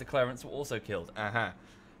working for Mr. Clarence were also killed.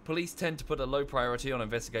 Police tend to put a low priority on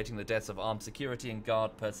investigating the deaths of armed security and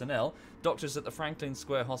guard personnel. Doctors at the Franklin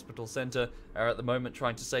Square Hospital Center are at the moment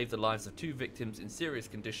trying to save the lives of 2 victims in serious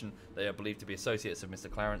condition. They are believed to be associates of Mr.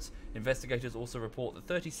 Clarence. Investigators also report that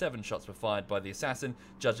 37 shots were fired by the assassin,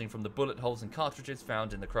 judging from the bullet holes and cartridges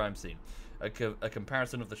found in the crime scene. A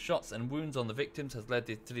comparison of the shots and wounds on the victims has led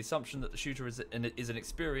to the assumption that the shooter is an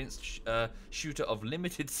experienced shooter of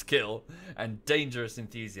limited skill and dangerous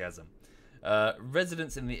enthusiasm.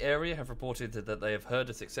 Residents in the area have reported that they have heard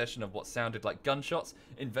a succession of what sounded like gunshots.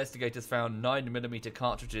 Investigators found 9mm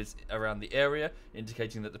cartridges around the area,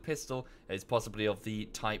 indicating that the pistol is possibly of the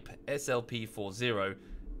type SLP-40.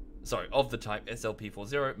 Of the type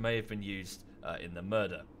SLP-40 may have been used in the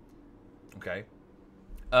murder. Okay.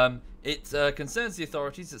 It concerns the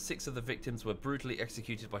authorities that 6 of the victims were brutally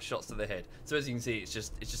executed by shots to the head. So as you can see, it's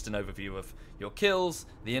just an overview of your kills,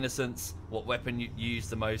 the innocents, what weapon you used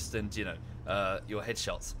the most, and your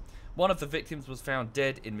headshots. One of the victims was found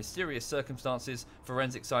dead in mysterious circumstances.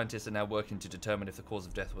 Forensic scientists are now working to determine if the cause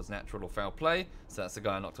of death was natural or foul play. So that's the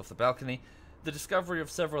guy knocked off the balcony. The discovery of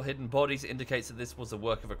several hidden bodies indicates that this was the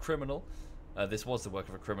work of a criminal.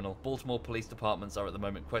 Baltimore police departments are at the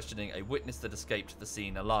moment questioning a witness that escaped the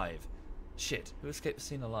scene alive. Shit, who escaped the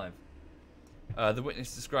scene alive? The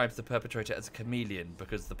witness describes the perpetrator as a chameleon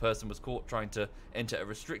because the person was caught trying to enter a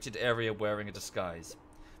restricted area wearing a disguise.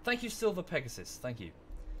 Thank you, Silver Pegasus. Thank you.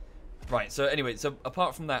 Right, so anyway, so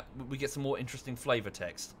apart from that, we get some more interesting flavor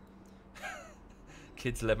text.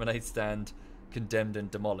 Kids lemonade stand condemned and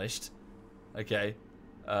demolished. Okay.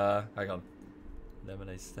 Hang on.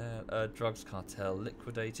 Lemonade stand. Drugs cartel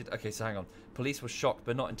liquidated. Okay, so hang on. Police were shocked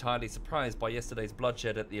but not entirely surprised by yesterday's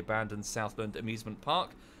bloodshed at the abandoned Southland amusement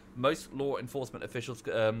park. Most law enforcement officials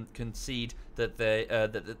concede that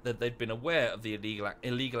they'd been aware of the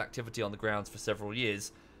illegal activity on the grounds for several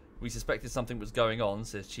years. We suspected something was going on,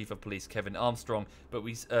 says Chief of Police Kevin Armstrong, but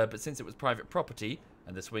since it was private property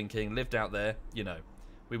and the Swing King lived out there, you know,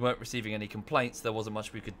 we weren't receiving any complaints. There wasn't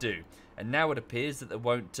much we could do, and now it appears that they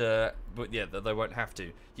won't. That they won't have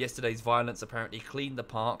to. Yesterday's violence apparently cleaned the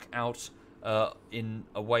park out in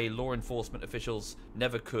a way law enforcement officials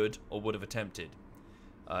never could or would have attempted.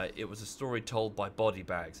 It was a story told by body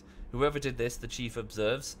bags. Whoever did this, the chief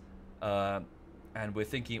observes, and we're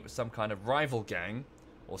thinking it was some kind of rival gang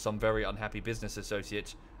or some very unhappy business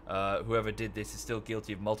associate. Whoever did this is still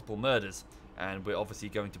guilty of multiple murders, and we're obviously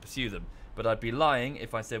going to pursue them. But I'd be lying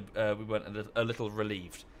if I said we weren't a little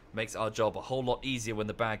relieved. Makes our job a whole lot easier when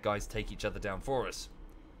the bad guys take each other down for us.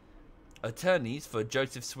 Attorneys for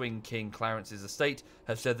Joseph Swing King Clarence's estate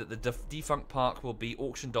have said that the defunct park will be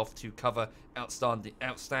auctioned off to cover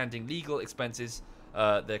outstanding legal expenses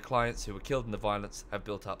their clients who were killed in the violence have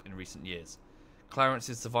built up in recent years. Clarence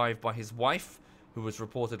is survived by his wife, who was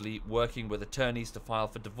reportedly working with attorneys to file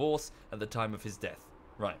for divorce at the time of his death.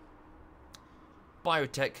 Right.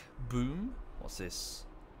 Biotech boom? What's this?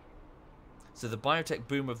 So the biotech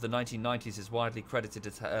boom of the 1990s is widely credited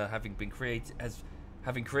as having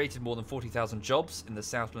created more than 40,000 jobs in the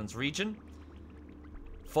Southlands region.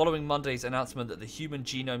 Following Monday's announcement that the Human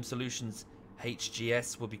Genome Solutions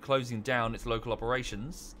HGS will be closing down its local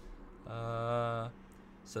operations, so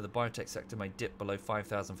the biotech sector may dip below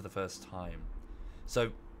 5,000 for the first time.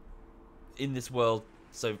 So, in this world,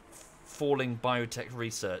 falling biotech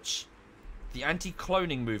research, the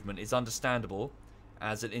anti-cloning movement is understandable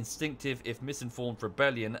as an instinctive, if misinformed,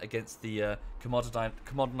 rebellion against the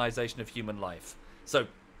commoditization of human life. So,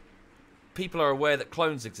 people are aware that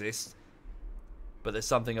clones exist, but there's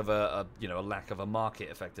something of a lack of a market,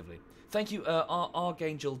 effectively. Thank you,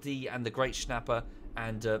 Archangel D and the Great Schnapper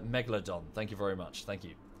and Megalodon. Thank you very much. Thank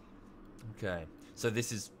you. Okay, so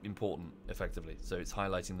this is important, effectively. So it's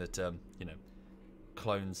highlighting that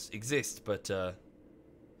clones exist, but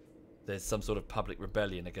there's some sort of public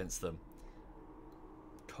rebellion against them.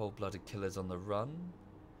 Cold-blooded killers on the run.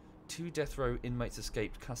 2 death row inmates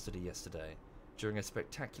escaped custody yesterday during a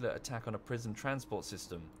spectacular attack on a prison transport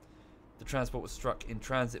system. The transport was struck in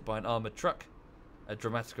transit by an armoured truck. A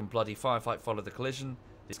dramatic and bloody firefight followed the collision.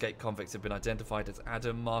 The escaped convicts have been identified as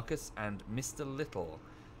Adam, Marcus, and Mr. Little.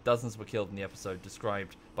 Dozens were killed in the episode,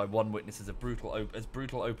 described by one witness as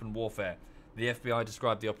brutal open warfare. The FBI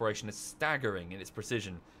described the operation as staggering in its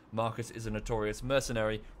precision. Marcus is a notorious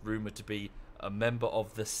mercenary, rumoured to be a member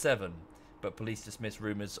of the Seven, but police dismiss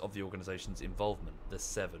rumours of the organisation's involvement. The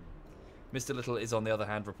Seven. Mr. Little is, on the other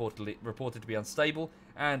hand, reported to be unstable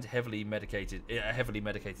and a heavily medicated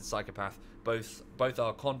psychopath. Both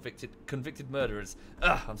are convicted murderers.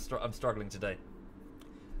 I'm struggling today.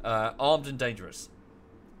 Armed and dangerous.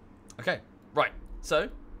 Okay, right. So,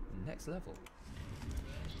 next level.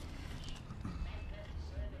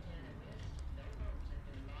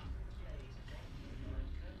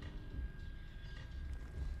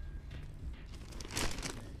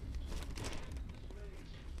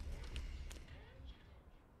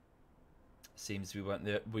 Seems we weren't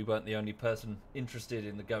the only person interested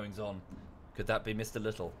in the goings on. Could that be Mr.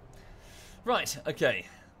 Little? Right. Okay.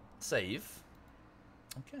 Save.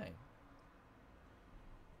 Okay.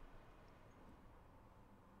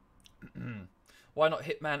 Why not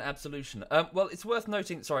Hitman Absolution? Well, it's worth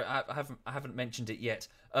noting. Sorry, I haven't mentioned it yet.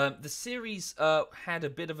 The series had a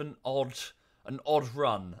bit of an odd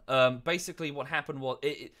run. Basically, what happened was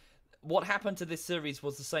what happened to this series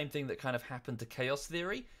was the same thing that kind of happened to Chaos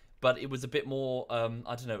Theory, but it was a bit more,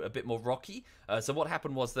 a bit more rocky. So what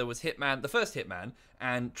happened was there was Hitman, the first Hitman,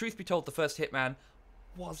 and truth be told, the first Hitman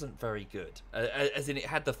wasn't very good. As in, it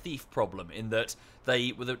had the thief problem in that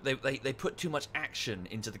they put too much action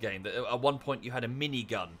into the game. At one point, you had a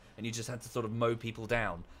minigun, and you just had to sort of mow people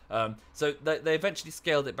down. So they eventually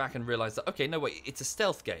scaled it back and realized that, okay, no, wait, it's a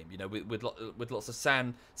stealth game, with lots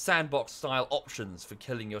of sandbox-style options for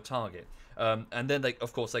killing your target. And then,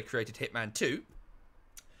 of course, they created Hitman 2.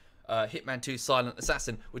 Hitman 2 Silent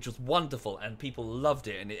Assassin, which was wonderful and people loved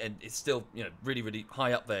it, and it's still really, really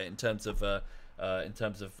high up there in terms of in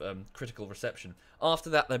terms of critical reception. After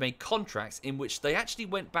that, they made Contracts, in which they actually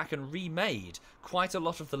went back and remade quite a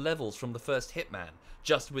lot of the levels from the first Hitman,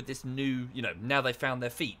 just with this new, you know, now they found their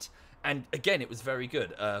feet. And again, it was very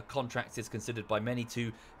good. Contracts is considered by many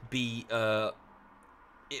to be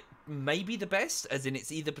it may be the best, as in it's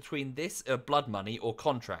either between this, Blood Money, or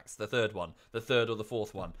Contracts, the third one, the third or the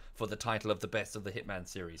fourth one, for the title of the best of the Hitman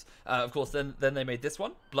series. Of course, then they made this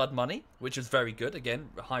one, Blood Money, which was very good, again,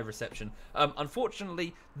 high reception.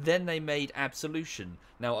 Unfortunately, then they made Absolution.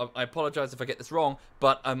 Now, I apologise if I get this wrong,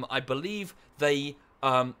 but I believe they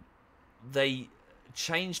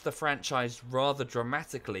changed the franchise rather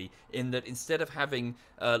dramatically, in that instead of having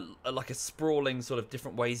like a sprawling sort of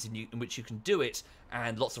different ways in which you can do it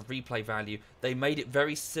and lots of replay value, they made it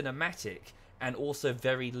very cinematic and also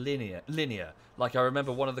very linear. Like, I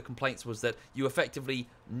remember one of the complaints was that you effectively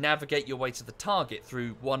navigate your way to the target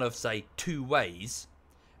through one of, say, 2 ways,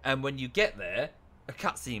 and when you get there, a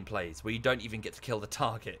cutscene plays where you don't even get to kill the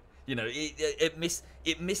target. You know, it missed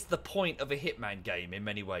the point of a Hitman game in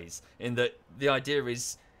many ways, in that the idea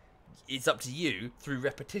is it's up to you, through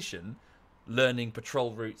repetition, learning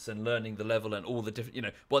patrol routes and learning the level and all the different, you know,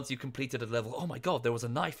 once you completed a level, oh my god, there was a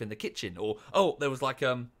knife in the kitchen, or oh, there was like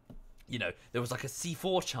you know, there was like a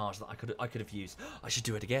C4 charge that I could have used. I should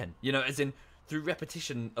do it again. You know, as in, through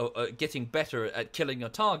repetition, getting better at killing your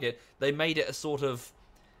target, they made it a sort of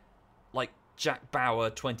like Jack Bauer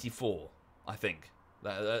 24, I think.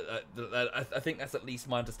 I think that's at least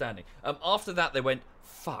my understanding. After that, they went,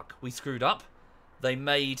 fuck, we screwed up. They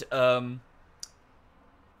made, what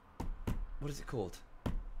is it called?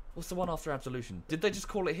 What's the one after Absolution? Did they just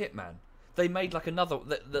call it Hitman? They made like another,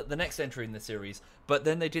 the next entry in the series, but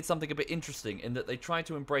then they did something a bit interesting, in that they tried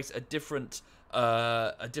to embrace a different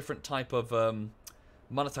type of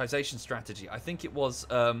monetization strategy. I think it was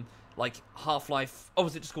like Half-Life. Oh,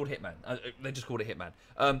 was it just called Hitman? They just called it Hitman.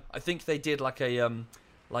 I think they did like an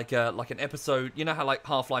episode. You know how like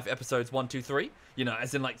Half-Life episodes 1, 2, 3. You know,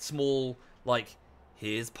 as in like small, like,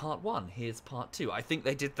 here's part 1, here's part 2. I think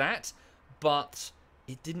they did that, but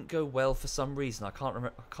it didn't go well for some reason. I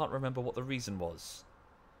can't remember what the reason was.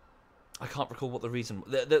 I can't recall what the reason.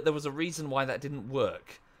 There was a reason why that didn't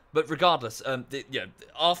work. But regardless,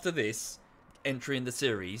 after this entry in the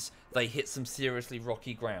series, they hit some seriously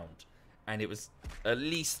rocky ground, and it was, at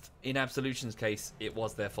least in Absolution's case, it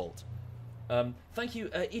was their fault. Thank you,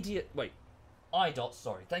 IDOT,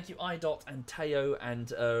 sorry. Thank you, IDOT and Teo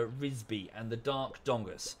and Rizby and the Dark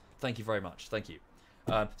Dongus. Thank you very much. Thank you.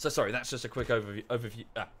 So sorry, that's just a quick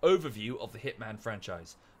overview of the Hitman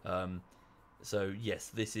franchise. So yes,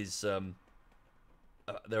 this is there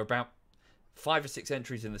are about 5 or 6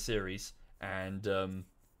 entries in the series, and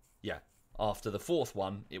yeah, after the 4th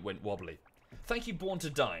one, it went wobbly. Thank you, Born to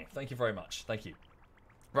Die. Thank you very much. Thank you.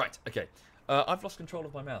 Right, okay. I've lost control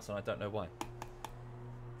of my mouse, and I don't know why.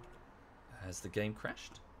 Has the game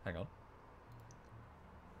crashed? Hang on.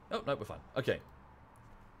 Oh, no, we're fine. Okay.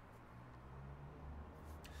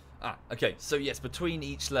 Okay, so yes, between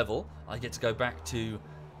each level, I get to go back to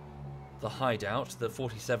the hideout that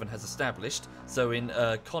 47 has established. So in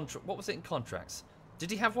what was it in Contracts?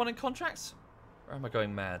 Did he have one in Contracts? Or am I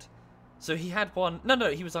going mad? So he had one.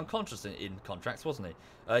 No, he was unconscious in Contracts, wasn't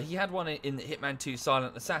he? He had one in Hitman 2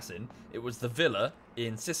 Silent Assassin. It was the villa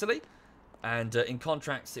in Sicily. And in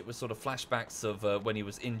Contracts, it was sort of flashbacks of when he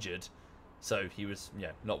was injured. So he was,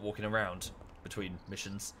 not walking around between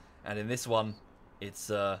missions. And in this one,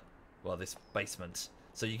 it's, well, this basement.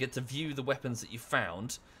 So you get to view the weapons that you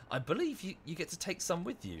found. I believe you get to take some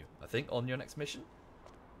with you, I think, on your next mission.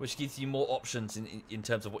 Which gives you more options in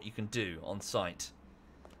terms of what you can do on site.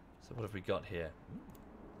 So what have we got here?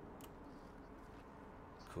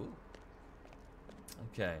 Cool.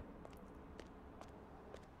 Okay.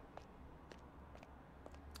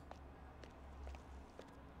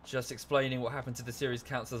 Just explaining what happened to the series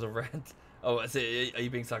counts as a rant. Oh, are you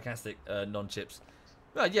being sarcastic, non-chips?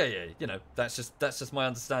 Well, yeah, you know, that's just my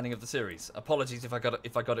understanding of the series. Apologies if I got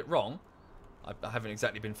it wrong. I haven't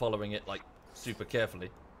exactly been following it like super carefully.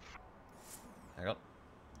 Hang on.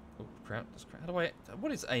 Oh, crap. How do I...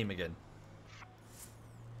 What is aim again?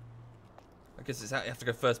 I guess it's how you have to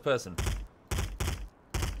go first person.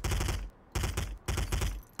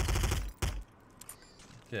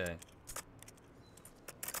 Okay.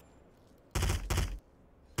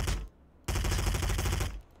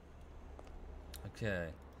 Okay.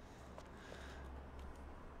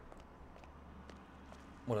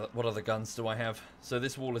 What other guns do I have? So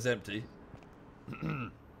this wall is empty.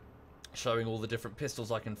 Showing all the different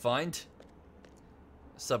pistols I can find.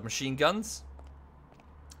 Submachine guns.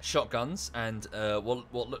 Shotguns. And what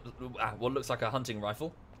looks like a hunting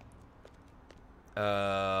rifle.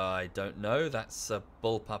 I don't know. That's a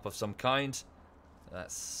bullpup of some kind.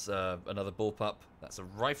 That's another bullpup. That's a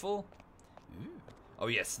rifle. Ooh. Oh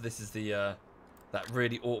yes, this is the that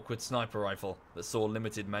really awkward sniper rifle that saw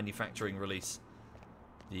limited manufacturing release.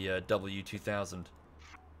 The W2000.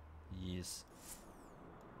 Yes.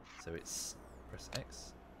 So it's press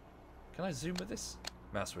X. Can I zoom with this?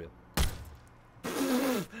 Mouse wheel.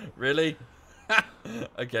 Really?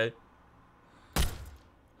 Okay.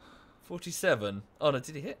 47. Oh no,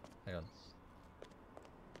 did he hit? Hang on.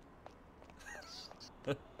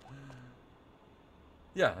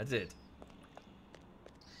 Yeah, I did.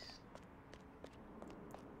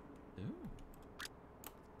 Ooh.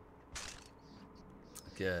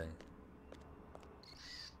 Okay.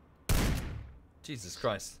 Jesus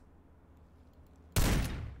Christ.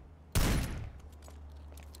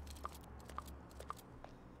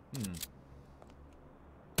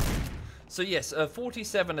 So yes,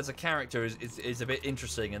 47 as a character is a bit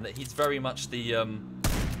interesting, in that he's very much the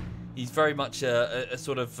he's very much a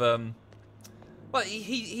sort of well,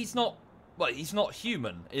 he's not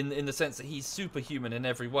human in the sense that he's superhuman in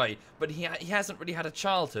every way, but he hasn't really had a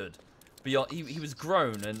childhood. Beyond, he was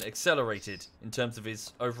grown and accelerated in terms of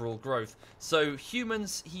his overall growth. So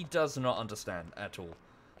humans he does not understand at all.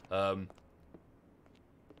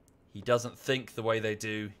 He doesn't think the way they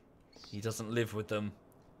do. He doesn't live with them.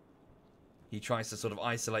 He tries to sort of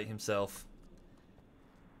isolate himself.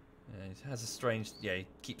 Yeah, he has a strange... Yeah, he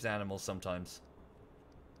keeps animals sometimes.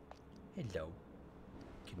 Hello,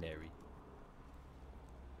 canary.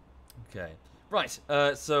 Okay. Right,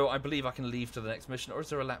 so I believe I can leave to the next mission. Or is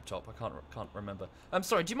there a laptop? I can't remember. I'm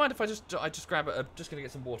sorry, do you mind if I just grab it? I'm just going to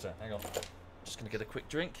get some water. Hang on. Just going to get a quick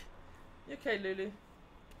drink. You okay, Lulu?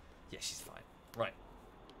 Yeah, she's fine. Right.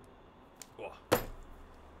 Oh.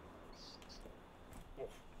 Oh.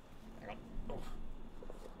 Hang on. Oh.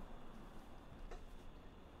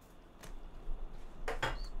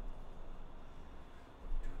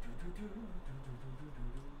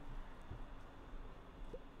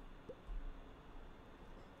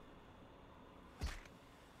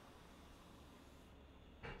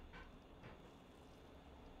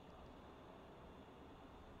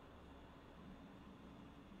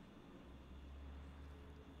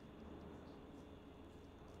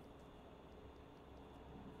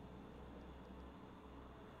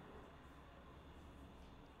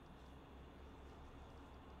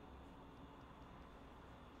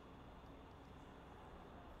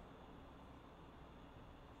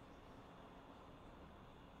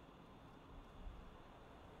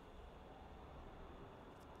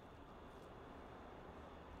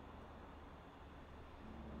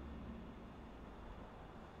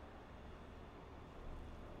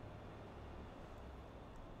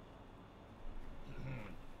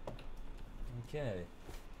 Okay.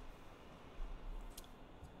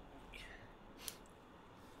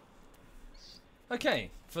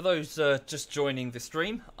 Okay, for those just joining the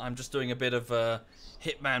stream, I'm just doing a bit of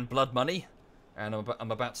Hitman Blood Money, and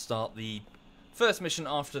I'm about to start the first mission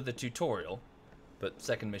after the tutorial, but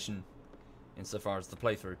second mission insofar as the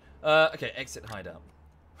playthrough. Okay, exit hideout,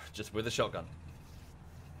 just with a shotgun.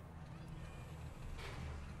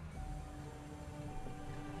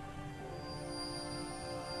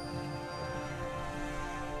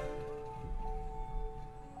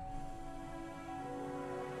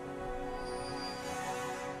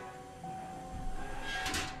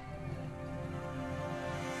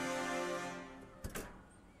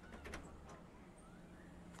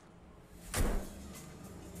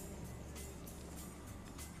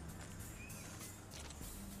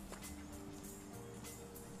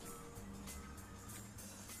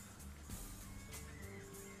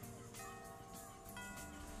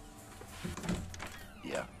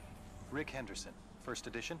 Yeah. Rick Henderson, first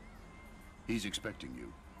edition? He's expecting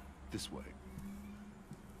you. This way.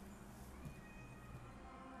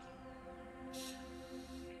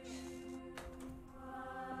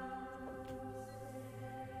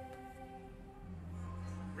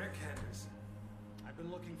 Rick Henderson. I've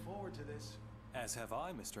been looking forward to this. As have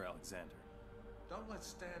I, Mr. Alexander. Don't let's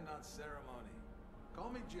stand on ceremony. Call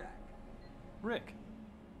me Jack. Rick.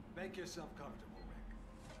 Make yourself comfortable, Rick.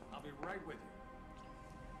 I'll be right with you.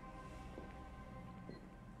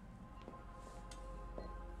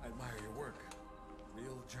 I admire your work.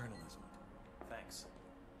 Real journalism. Thanks.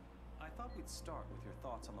 I thought we'd start with your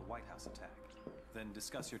thoughts on the White House attack. Then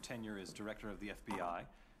discuss your tenure as director of the FBI,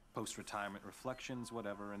 post-retirement reflections,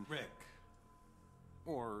 whatever, and... Rick.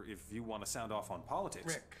 Or if you want to sound off on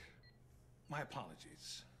politics... Rick, my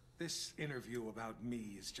apologies. This interview about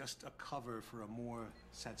me is just a cover for a more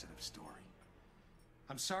sensitive story.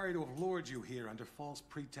 I'm sorry to have lured you here under false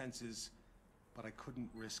pretenses, but I couldn't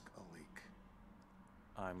risk a leak.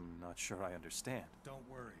 I'm not sure I understand. Don't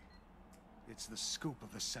worry. It's the scoop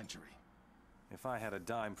of the century. If I had a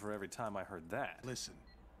dime for every time I heard that. Listen,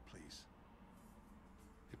 please.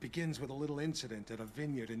 It begins with a little incident at a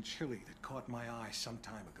vineyard in Chile that caught my eye some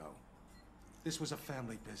time ago. This was a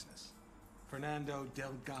family business. Fernando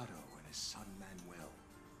Delgado and his son Manuel.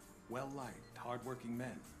 Well-liked, hard-working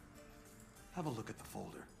men. Have a look at the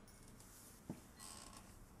folder.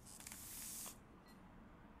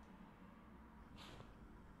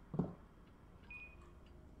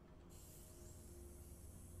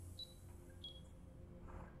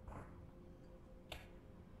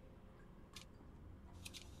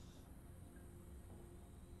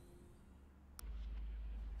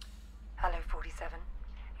 Hello, 47.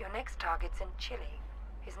 Your next target's in Chile.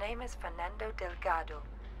 His name is Fernando Delgado.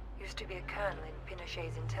 Used to be a colonel in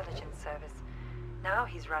Pinochet's intelligence service. Now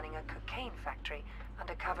he's running a cocaine factory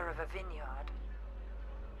under cover of a vineyard.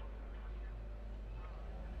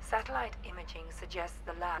 Satellite imaging suggests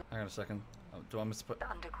the lab... Hang on a second. Oh, do I miss...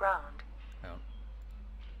 ...underground. Hang on.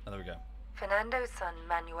 Oh, there we go. Fernando's son,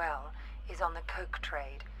 Manuel, is on the coke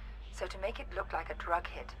trade. So to make it look like a drug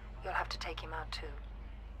hit, you'll have to take him out too.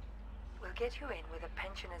 We'll get you in with a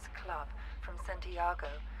pensioners club from Santiago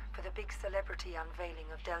for the big celebrity unveiling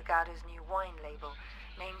of Delgado's new wine label,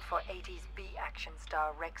 named for 80s B-action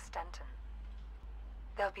star Rex Stanton.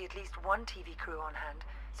 There'll be at least one TV crew on hand,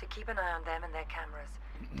 so keep an eye on them and their cameras.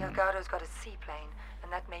 Delgado's got a seaplane,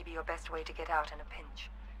 and that may be your best way to get out in a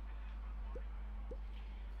pinch.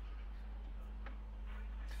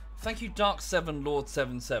 Thank you, Dark7 Lord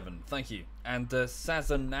 77. Thank you. And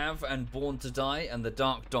Sazan Nav and Born to Die and the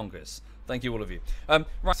Dark Dongus. Thank you, all of you.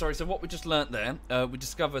 Right, sorry, so what we just learnt there, we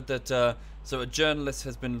discovered that so a journalist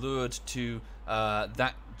has been lured to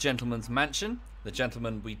that gentleman's mansion. The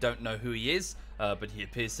gentleman, we don't know who he is, but he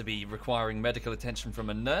appears to be requiring medical attention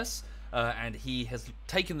from a nurse. And he has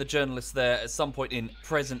taken the journalist there at some point in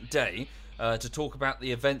present day to talk about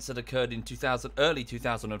the events that occurred in early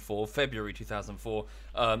 2004, February 2004,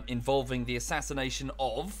 involving the assassination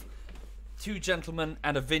of two gentlemen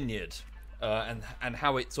and a vineyard. And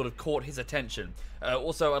how it sort of caught his attention.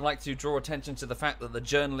 Also, I'd like to draw attention to the fact that the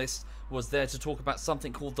journalist was there to talk about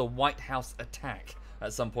something called the White House attack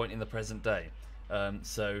at some point in the present day.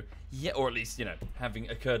 So, yeah, or at least, you know, having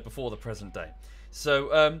occurred before the present day.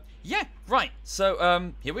 So, yeah, right.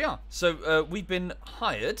 So, here we are. So, we've been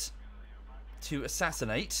hired to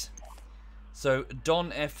assassinate... So,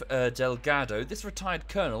 Don F. Delgado, this retired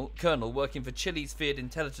colonel working for Chile's feared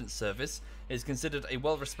intelligence service, is considered a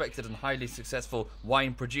well-respected and highly successful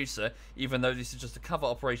wine producer, even though this is just a cover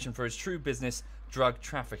operation for his true business, drug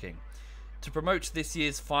trafficking. To promote this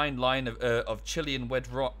year's fine line of Chilean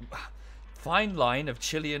fine line of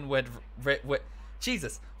Chilean red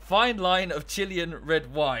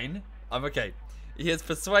wine. I'm okay. He has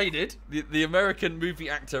persuaded the American movie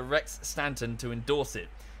actor Rex Stanton to endorse it.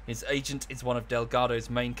 His agent is one of Delgado's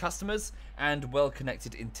main customers and well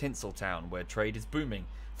connected in Tinseltown, where trade is booming.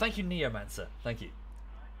 Thank you, Neomancer. Thank you.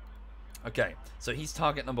 Okay, so he's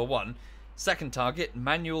target number one. Second target,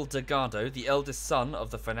 Manuel Delgado, the eldest son of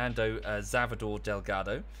the Fernando Zavador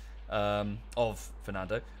Delgado, of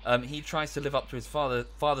Fernando. He tries to live up to his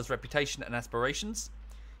father's reputation and aspirations.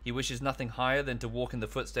 He wishes nothing higher than to walk in the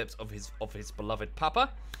footsteps of his beloved Papa,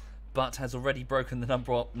 but has already broken the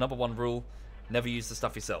number one rule: never use the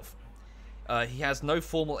stuff yourself. He has no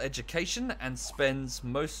formal education and spends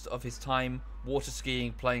most of his time water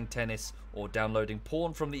skiing, playing tennis, or downloading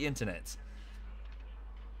porn from the internet.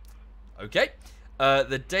 Okay.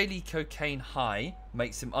 The daily cocaine high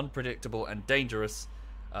makes him unpredictable and dangerous.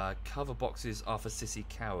 Cover boxes are for sissy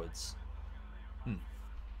cowards.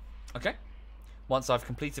 Okay. Once I've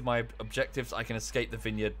completed my objectives, I can escape the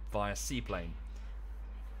vineyard via seaplane.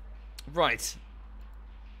 Right.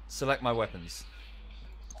 Select my weapons.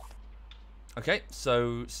 Okay,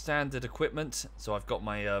 so standard equipment. So I've got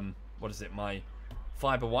my, what is it, my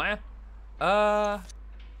fiber wire. Yeah,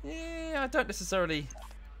 I don't necessarily...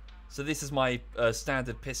 So this is my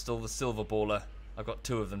standard pistol, the silver baller. I've got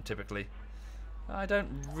two of them typically. I don't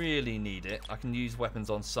really need it. I can use weapons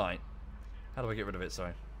on sight. How do I get rid of it?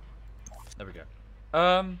 Sorry. There we go.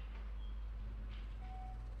 I'm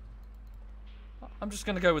just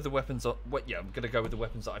going to go with the weapons on... Yeah, I'm going to go with the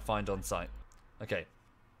weapons that I find on sight. Okay.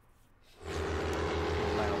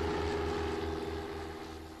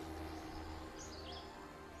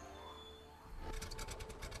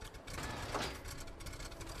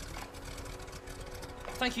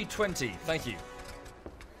 Thank you, 20. Thank you.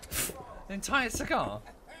 An entire cigar?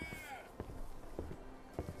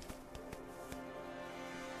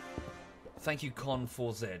 Thank you,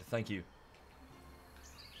 Con4Z. Thank you.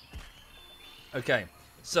 Okay,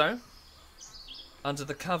 so under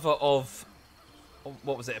the cover of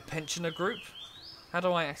what was it, a pensioner group? How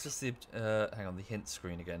do I access the hang on, the hint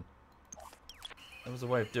screen again? There was a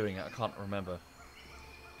way of doing it, I can't remember.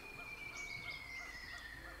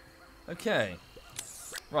 Okay.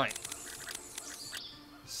 Right.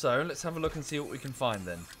 So let's have a look and see what we can find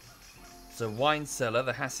then. So wine cellar,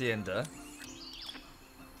 the hacienda.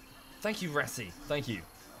 Thank you, Rassi. Thank you.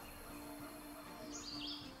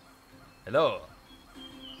 Hello.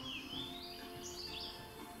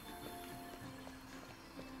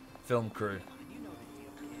 Film crew.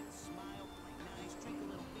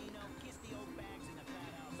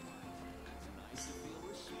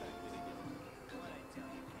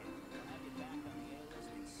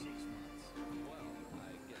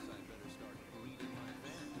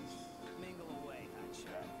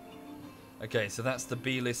 Okay, so that's the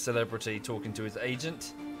B-list celebrity talking to his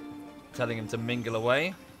agent, telling him to mingle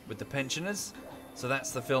away with the pensioners. So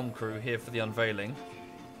that's the film crew here for the unveiling.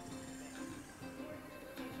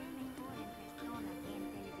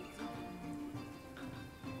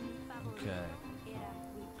 Okay.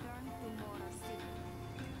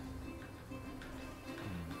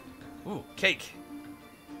 Ooh, cake!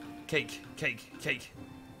 Cake, cake, cake.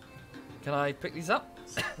 Can I pick these up?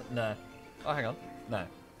 No. Oh, hang on. No.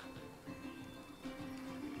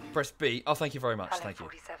 Press B. Oh, thank you very much. Hello, thank you.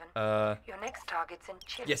 47. Your next target's in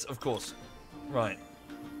Chile. Yes, of course. Right.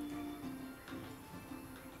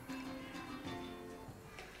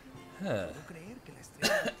 Huh.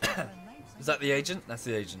 Is that the agent? That's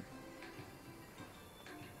the agent.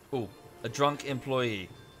 Oh, a drunk employee.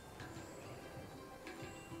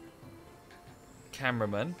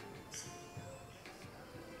 Cameraman.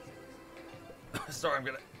 Sorry, I'm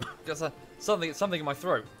gonna got something in my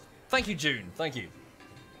throat. Thank you, June. Thank you.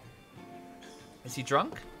 Is he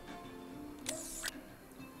drunk?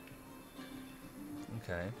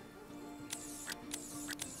 Okay.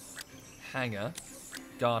 Hangar,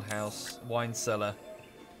 guardhouse, wine cellar,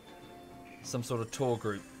 some sort of tour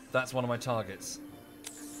group. That's one of my targets.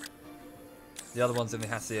 The other one's in the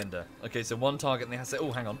hacienda. Okay, so one target in the hacienda.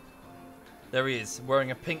 Oh, hang on. There he is, wearing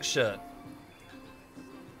a pink shirt.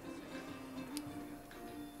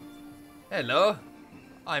 Hello.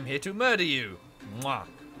 I'm here to murder you. Mwah.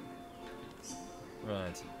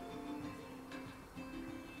 Right.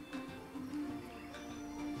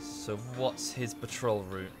 So what's his patrol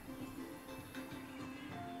route?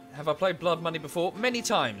 Have I played Blood Money before? Many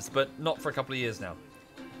times, but not for a couple of years now.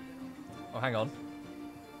 Oh, hang on.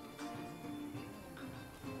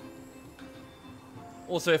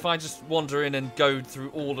 Also, if I just wander in and go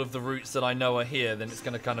through all of the routes that I know are here, then it's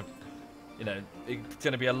going to kind of, you know, it's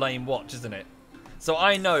going to be a lame watch, isn't it? So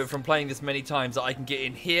I know from playing this many times that I can get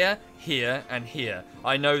in here, here, and here.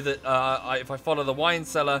 I know that if I follow the wine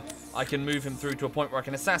cellar, I can move him through to a point where I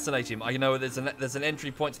can assassinate him. I know there's an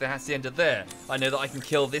entry point to the hacienda there. I know that I can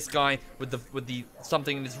kill this guy with the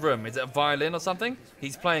something in his room. Is it a violin or something?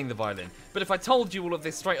 He's playing the violin. But if I told you all of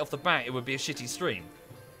this straight off the bat, it would be a shitty stream.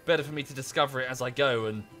 Better for me to discover it as I go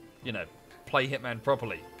and, you know, play Hitman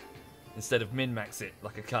properly instead of min-max it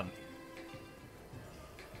like a cunt.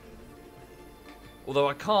 Although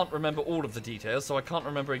I can't remember all of the details, so I can't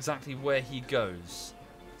remember exactly where he goes.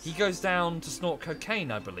 He goes down to snort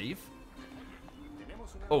cocaine, I believe.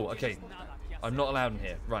 Oh, okay. I'm not allowed in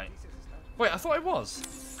here. Right. Wait, I thought I was.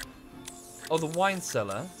 Oh, the wine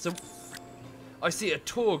cellar. So, I see a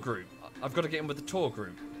tour group. I've got to get in with the tour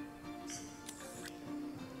group.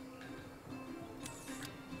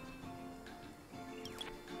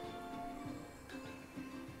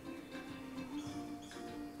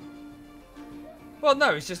 Well,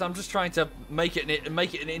 no, it's just I'm just trying to make it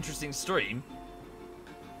an interesting stream.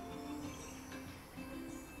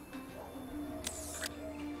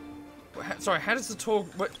 Sorry, how does the tour?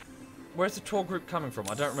 Where's the tour group coming from?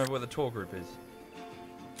 I don't remember where the tour group is.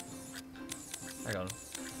 Hang on.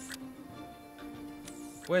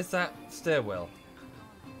 Where's that stairwell?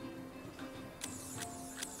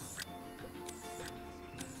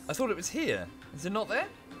 I thought it was here. Is it not there?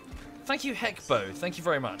 Thank you, Heckbo. Thank you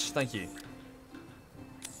very much. Thank you.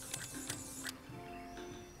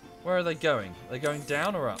 Where are they going? Are they going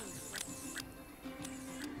down or up?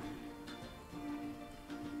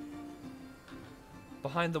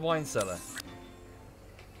 Behind the wine cellar.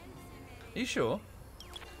 Are you sure?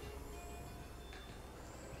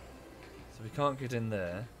 So we can't get in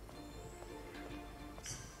there.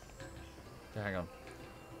 Okay, hang on.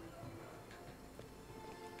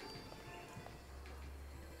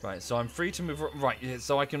 Right, so I'm free to move. Right,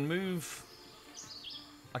 so I can move.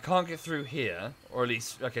 I can't get through here, or at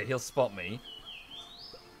least, okay, he'll spot me.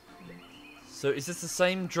 So is this the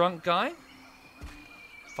same drunk guy?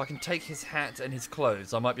 If I can take his hat and his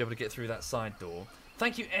clothes, I might be able to get through that side door.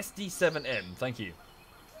 Thank you, SD7M. Thank you.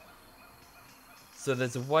 So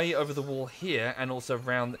there's a way over the wall here, and also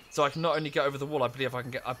around. So I can not only get over the wall. I believe I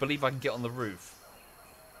can get on the roof.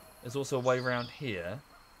 There's also a way around here.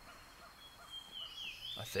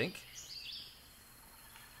 I think.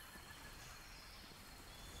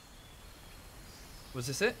 Was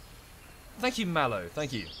this it? Thank you, Mallow.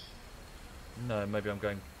 Thank you. No, maybe I'm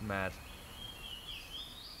going mad.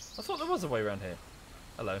 I thought there was a way around here.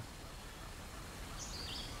 Hello.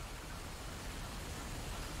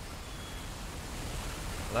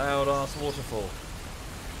 Loud ass waterfall.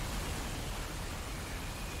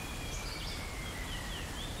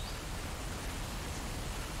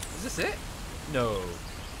 Is this it? No.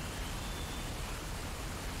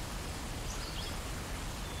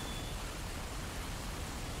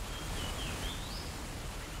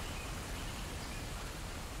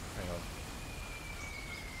 Hang on.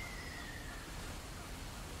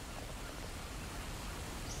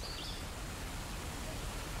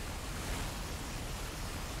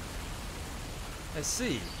 I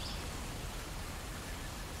see.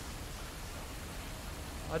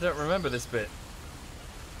 I don't remember this bit.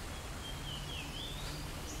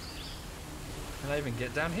 Can I even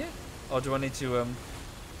get down here? Or do I need to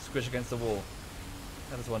squish against the wall?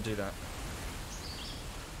 How does one do that?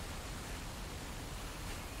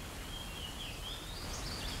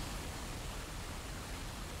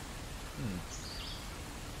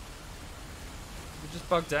 We just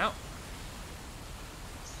bugged out.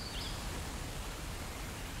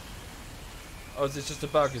 Oh, is this just a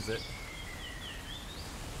bug, is it?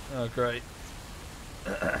 Oh, great.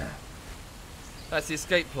 That's the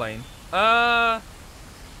escape plane. It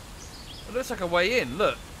looks like a way in,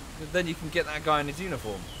 look. Then you can get that guy in his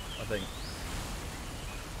uniform, I think.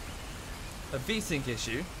 A V-Sync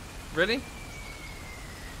issue? Really?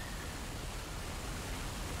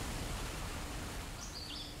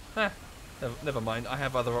 Huh. Never mind, I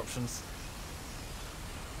have other options.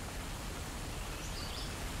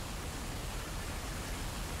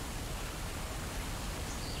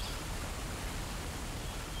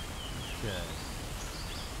 Okay.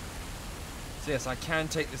 So yes, I can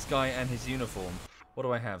take this guy and his uniform. What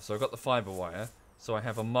do I have? So I've got the fiber wire. So I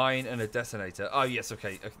have a mine and a detonator. Oh yes,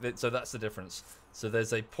 okay. So that's the difference. So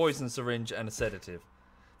there's a poison syringe and a sedative.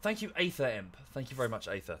 Thank you, Aether Imp. Thank you very much,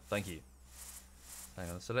 Aether. Thank you.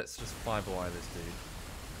 Hang on. So let's just fiber wire this dude.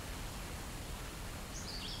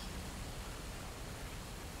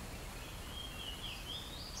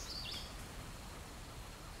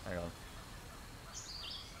 Hang on.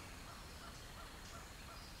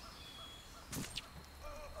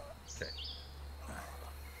 Okay.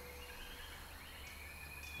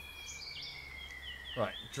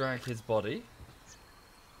 Right, drag his body.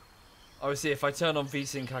 Obviously, if I turn on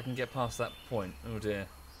V-Sync, I can get past that point. Oh dear.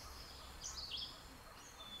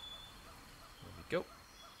 There we go.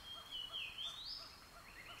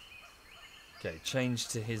 Okay, change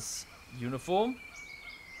to his uniform.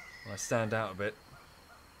 I stand out a bit.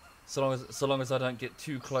 So long as I don't get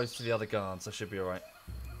too close to the other guards, I should be alright.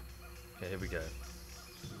 Okay, here we go.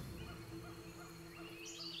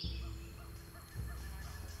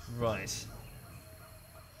 Right.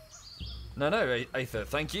 No, Aether.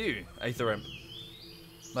 Thank you, Aether Imp.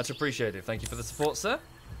 Much appreciated. Thank you for the support, sir.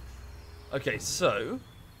 Okay, so...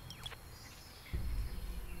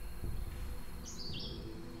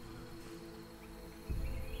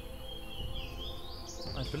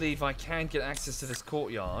 I believe I can get access to this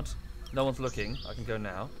courtyard. No one's looking. I can go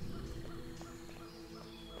now.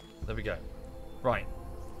 There we go. Right.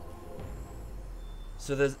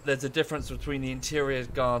 So there's a difference between the interior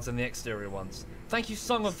guards and the exterior ones. Thank you,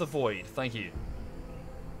 Song of the Void. Thank you.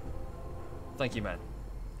 Thank you, man.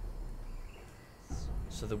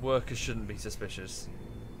 So the workers shouldn't be suspicious.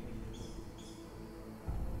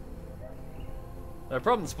 No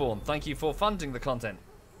problem, Spawn. Thank you for funding the content.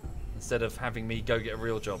 Instead of having me go get a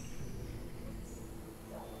real job.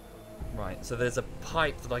 Right, so there's a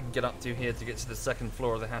pipe that I can get up to here to get to the second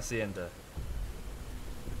floor of the Hacienda.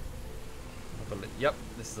 Yep,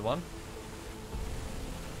 this is the one.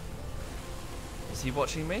 Is he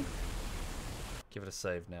watching me? Give it a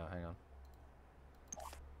save now, hang on.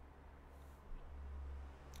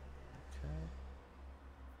 Okay.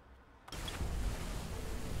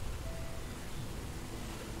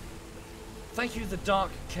 Thank you, the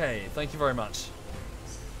Dark K. Thank you very much.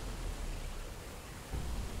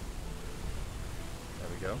 There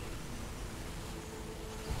we go.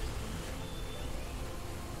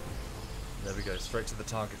 There we go, straight to the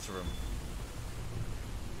target's room.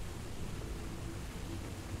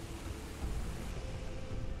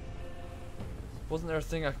 Wasn't there a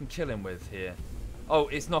thing I can kill him with here? Oh,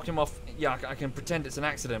 it's knock him off. Yeah, I can pretend it's an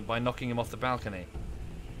accident by knocking him off the balcony.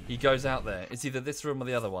 He goes out there. It's either this room or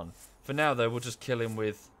the other one. For now, though, we'll just kill him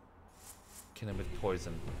with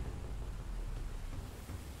poison.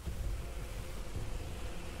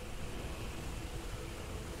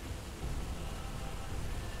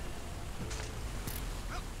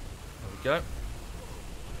 There we go.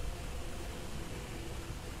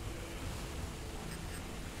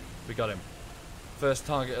 We got him. First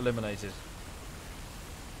target eliminated.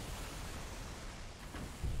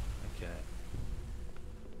 Okay.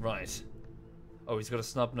 Right. Oh, he's got a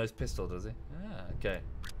snub-nosed pistol, does he? Ah, okay.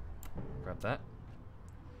 Grab that.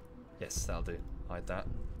 Yes, that'll do. Hide that.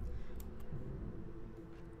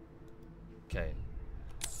 Okay.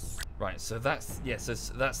 Right, so that's... Yes, yeah,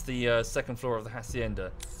 so that's the second floor of the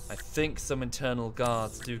Hacienda. I think some internal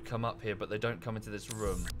guards do come up here, but they don't come into this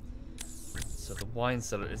room. So the wine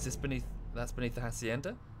cellar... Is this beneath... That's beneath the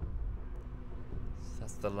Hacienda?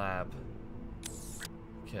 That's the lab.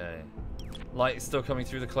 Okay. Light is still coming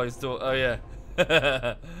through the closed door. Oh, yeah.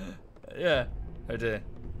 Yeah. Oh, dear.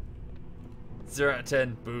 0 out of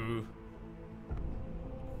 10. Boo.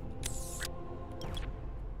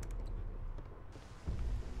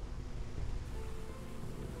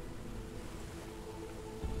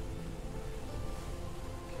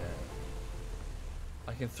 Okay.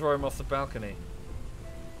 I can throw him off the balcony.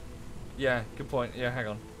 Yeah, good point. Yeah, hang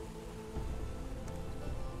on.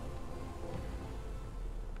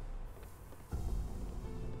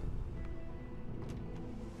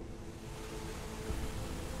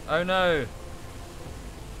 Oh no!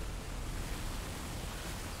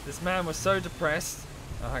 This man was so depressed.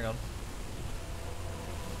 Oh, hang on.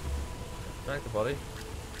 Drag the body.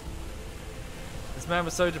 This man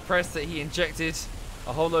was so depressed that he injected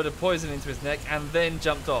a whole load of poison into his neck and then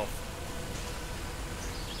jumped off.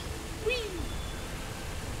 Whee!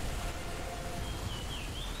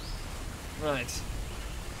 Right.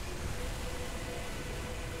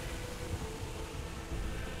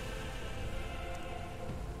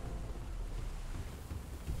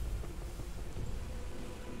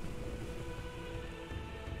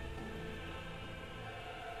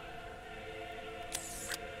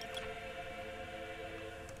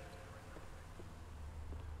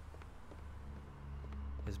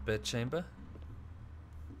 His bed chamber.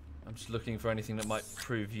 I'm just looking for anything that might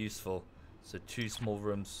prove useful. So 2 small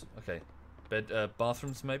rooms. Okay. Bed,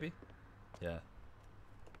 bathrooms maybe? Yeah.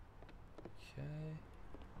 Okay.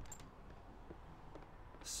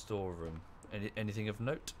 Storeroom. Anything of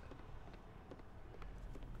note?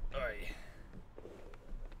 Oi.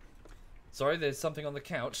 Sorry, there's something on the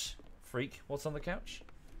couch. Freak, what's on the couch?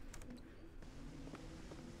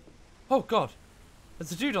 Oh god!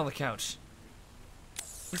 There's a dude on the couch!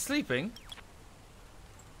 He's sleeping?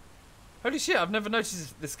 Holy shit, I've never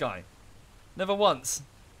noticed this guy. Never once.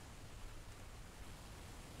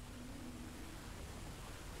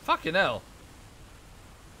 Fucking hell.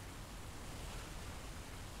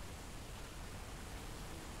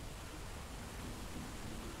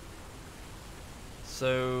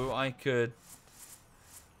 So I could...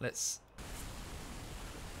 Let's...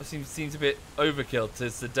 It seems a bit overkill to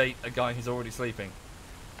sedate a guy who's already sleeping.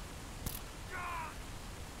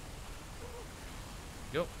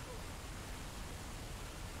 Yep.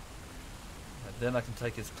 And then I can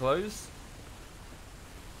take his clothes.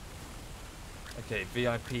 Okay,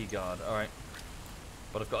 VIP guard. Alright.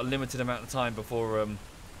 But I've got a limited amount of time before...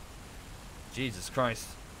 Jesus Christ.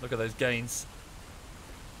 Look at those gains.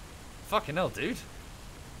 Fucking hell, dude.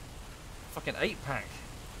 Fucking 8-pack.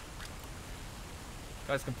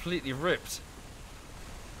 Guy's completely ripped.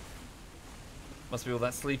 Must be all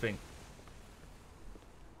that sleeping.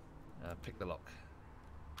 Pick the lock.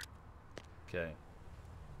 Okay.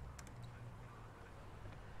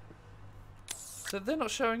 So they're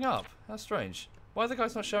not showing up. How strange. Why are the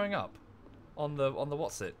guys not showing up on the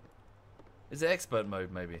what's it? Is it expert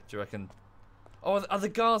mode maybe? Do you reckon? Oh, are the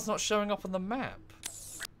guards not showing up on the map?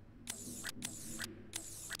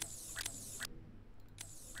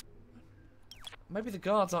 Maybe the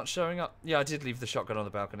guards aren't showing up. Yeah, I did leave the shotgun on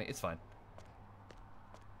the balcony. It's fine.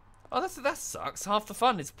 Oh, that sucks. Half the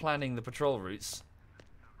fun is planning the patrol routes.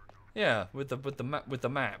 Yeah, with the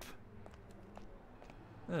map.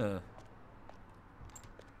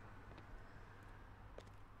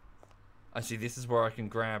 I see. This is where I can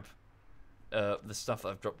grab the stuff that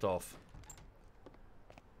I've dropped off.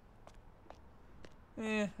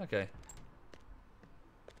 Yeah. Okay.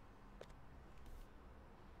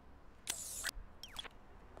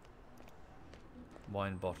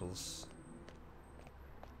 Wine bottles.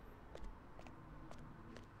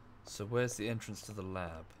 So where's the entrance to the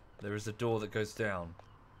lab? There is a door that goes down.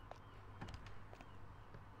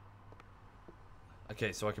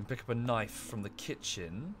 Okay, so I can pick up a knife from the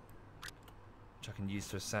kitchen, which I can use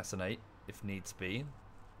to assassinate if needs be.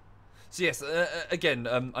 So yes, again,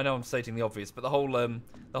 I know I'm stating the obvious, but the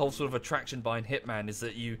whole sort of attraction behind Hitman is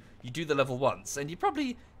that you do the level once, and you're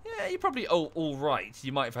probably all right.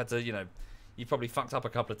 You might have had to, you probably fucked up a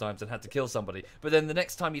couple of times and had to kill somebody, but then the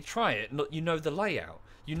next time you try it, you know the layout.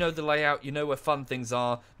 You know the layout. You know where fun things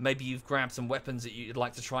are. Maybe you've grabbed some weapons that you'd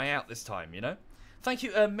like to try out this time. Thank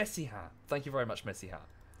you, Messy Hat. Thank you very much, Messy Hat.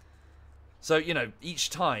 So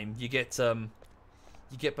each time you get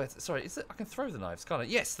better. Sorry, I can throw the knives, can't I?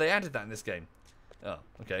 Yes, they added that in this game. Oh,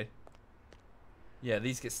 okay. Yeah,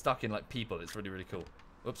 these get stuck in like people. It's really, really cool.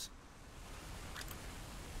 Oops.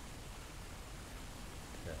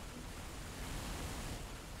 Okay.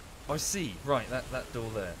 Oh, I see. Right, that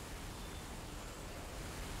door there.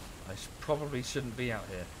 I probably shouldn't be out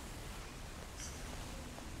here.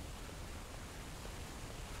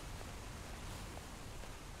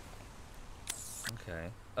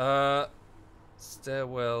 Okay.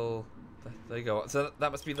 Stairwell. There you go. So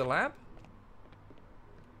that must be the lab?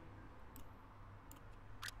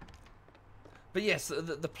 But yes,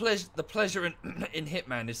 the pleasure in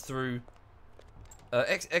Hitman is through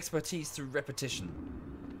expertise through repetition.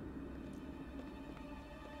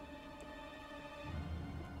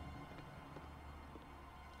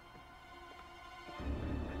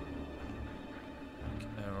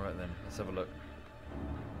 Okay, all right then, let's have a look.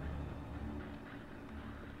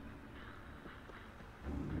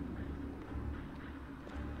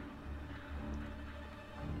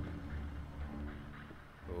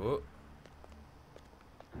 Oh.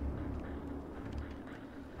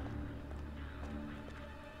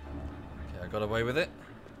 Okay, I got away with it.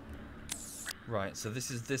 Right, so this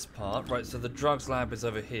is this part. Right, so the drugs lab is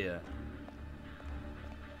over here.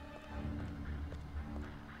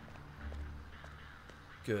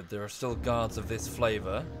 Good, there are still guards of this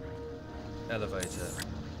flavor. Elevator.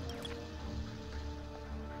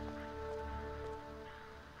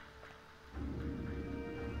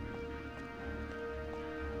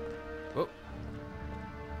 Oh.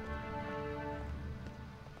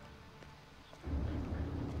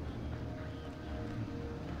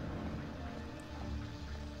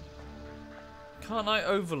 Can't I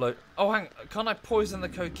overload? Oh, hang. Can't I poison the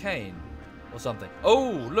cocaine or something?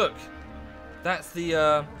 Oh, look. That's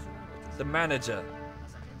the manager.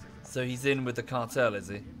 So he's in with the cartel, is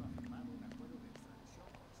he?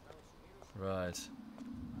 Right.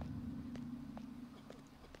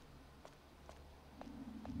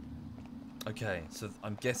 Okay, so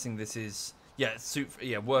I'm guessing this is suit.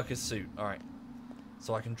 Yeah, worker's suit. All right.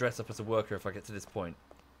 So I can dress up as a worker if I get to this point.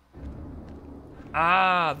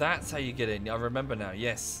 Ah, that's how you get in. I remember now.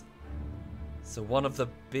 Yes. So one of the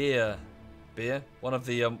one of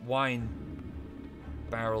the wine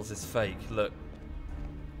barrels is fake. Look.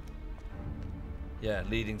 Yeah,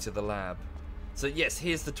 leading to the lab. So yes,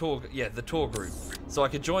 here's the tour. Yeah, the tour group. So I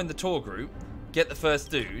could join the tour group, get the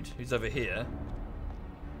first dude who's over here.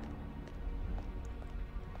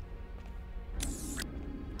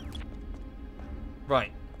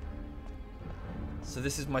 Right. So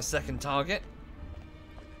this is my second target.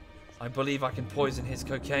 I believe I can poison his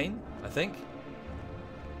cocaine, I think.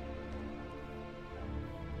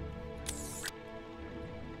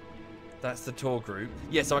 That's the tour group.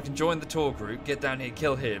 Yeah, so I can join the tour group, get down here,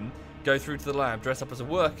 kill him, go through to the lab, dress up as a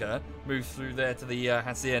worker, move through there to the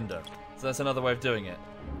hacienda. So that's another way of doing it.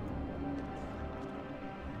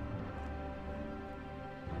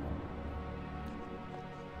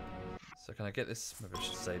 So can I get this? Maybe I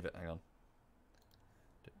should save it. Hang on.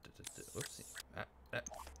 Whoopsie.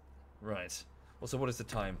 Right. Also, what is the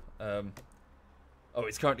time? Oh,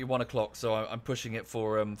 it's currently 1 o'clock, so I'm pushing it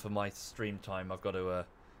for my stream time. I've got to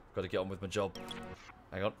get on with my job.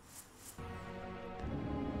 Hang on.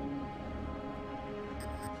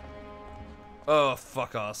 Oh,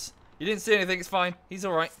 fuck ass. You didn't see anything. It's fine. He's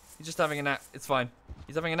all right. He's just having a nap. It's fine.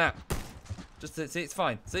 He's having a nap. Just see. It's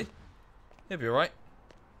fine. See? He'll be all right.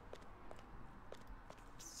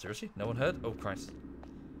 Seriously? No one heard? Oh, Christ.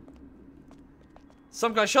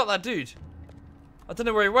 Some guy shot that dude. I don't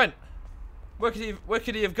know where he went. Where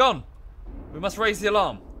could he have gone? We must raise the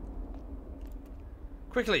alarm.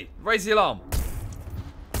 Quickly, raise the alarm.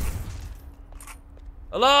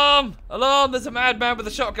 Alarm! Alarm! There's a madman with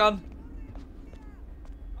a shotgun.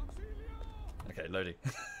 Okay, loading.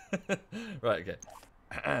 Right, okay.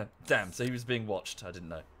 Damn, so he was being watched. I didn't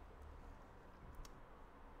know.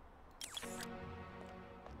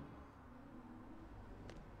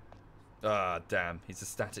 Ah, damn. He's a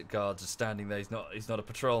static guard just standing there. He's not a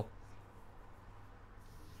patrol.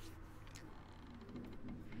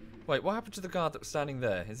 Wait, what happened to the guard that was standing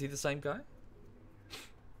there? Is he the same guy?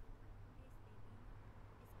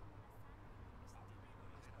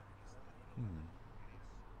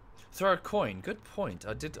 Throw a coin. Good point.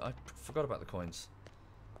 I forgot about the coins.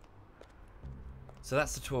 So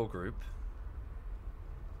that's the tour group.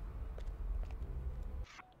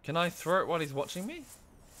 Can I throw it while he's watching me?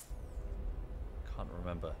 Can't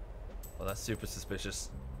remember. Well, that's super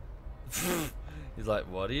suspicious. He's like,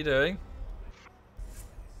 what are you doing?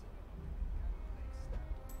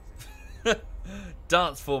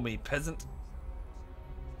 Dance for me, peasant.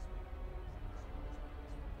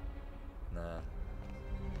 Nah.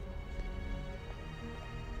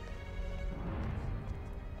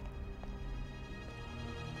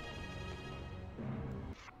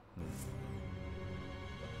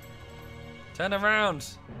 Turn around.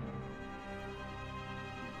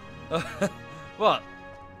 What?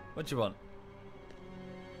 What do you want?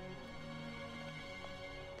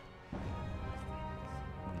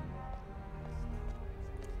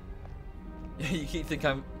 You think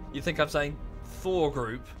I'm saying Thor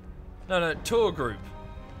group? No, tour group.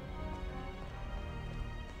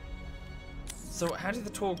 So how did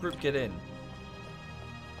the tour group get in?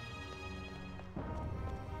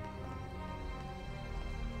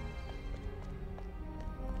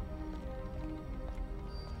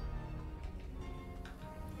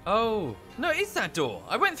 Oh, no, it's that door.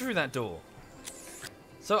 I went through that door.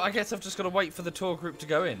 So I guess I've just got to wait for the tour group to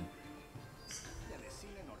go in.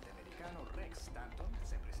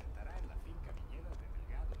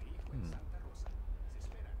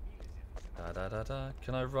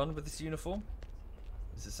 Can I run with this uniform?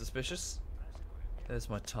 Is it suspicious? There's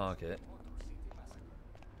my target.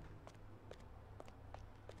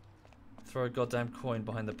 Throw a goddamn coin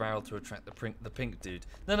behind the barrel to attract the pink dude.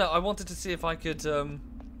 No, I wanted to see if I could, can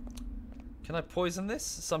I poison this?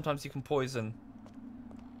 Sometimes you can poison.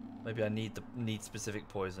 Maybe I need specific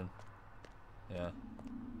poison. Yeah.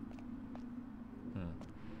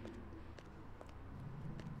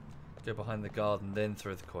 Go behind the guard and then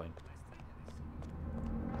throw the coin.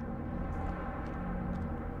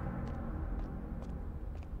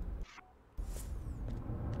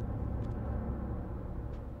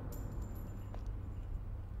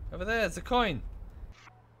 Over there, it's a coin.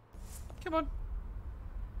 Come on.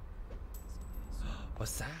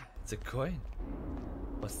 What's that? It's a coin.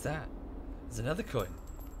 What's that? There's another coin.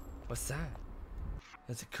 What's that?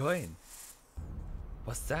 It's a coin.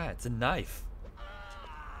 What's that? It's a knife.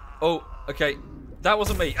 Oh, okay. That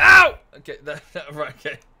wasn't me. Ow! Okay, right,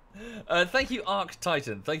 okay. Thank you, Arc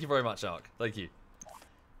Titan. Thank you very much, Arc. Thank you.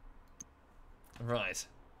 Right.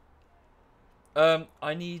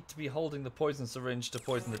 I need to be holding the poison syringe to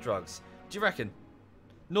poison the drugs. Do you reckon?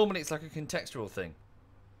 Normally it's like a contextual thing.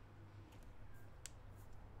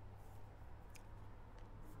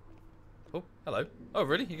 Oh, hello. Oh,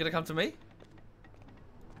 really? You're gonna come to me?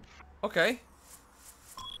 Okay.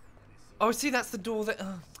 Oh, see, that's the door that...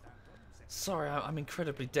 sorry, I'm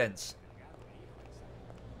incredibly dense.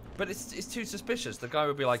 But it's too suspicious. The guy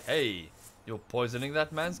would be like, hey, you're poisoning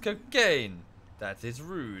that man's cocaine. That is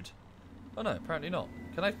rude. Oh, no, apparently not.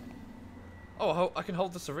 Can I... Oh, I can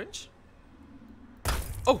hold the syringe?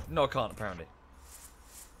 Oh, no, I can't, apparently.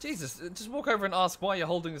 Jesus, just walk over and ask why you're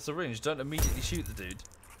holding the syringe. Don't immediately shoot the dude.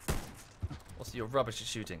 Also, you're rubbish at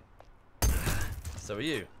shooting. So are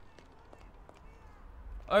you.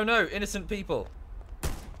 Oh, no, innocent people.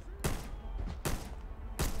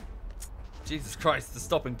 Jesus Christ, the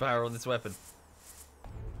stopping power on this weapon.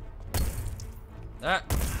 Ah!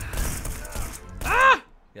 Ah!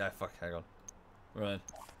 Yeah, fuck, hang on. Right.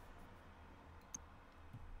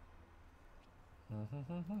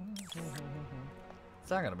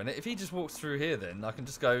 So hang on a minute, if he just walks through here then, I can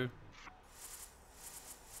just go...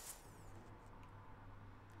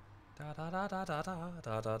 Da da da da da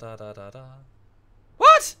da da da da da da.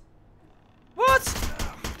 What? What?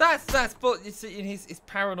 That's but you see in his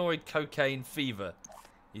paranoid cocaine fever,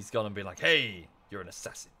 he's gone and been like, hey, you're an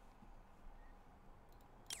assassin.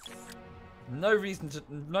 No reason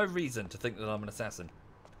to think that I'm an assassin.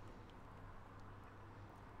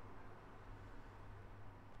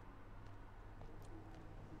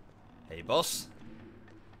 Hey, boss.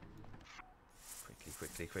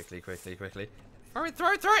 Quickly. Throw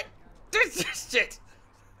it! Shit!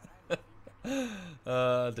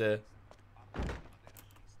 Oh, dear.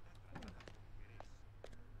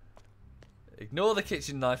 Ignore the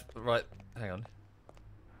kitchen knife. Right, hang on.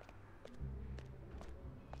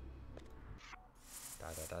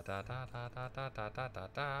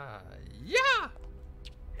 Yeah!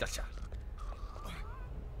 Gotcha.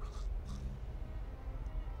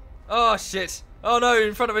 Oh, shit. Oh, no,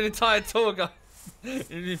 in front of an entire tour guide.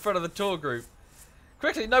 In front of the tour group.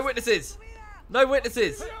 Quickly, no witnesses! No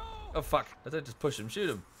witnesses! Oh, fuck. I don't just push him. Shoot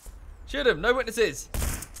him. Shoot him. No witnesses.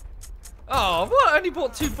 Oh, what? I only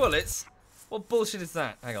bought 2 bullets. What bullshit is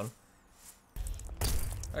that? Hang on.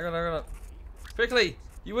 Hang on. Quickly.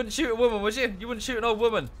 You wouldn't shoot a woman, would you? You wouldn't shoot an old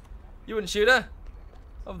woman. You wouldn't shoot her?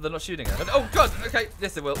 Oh, they're not shooting her. Oh, God. Okay.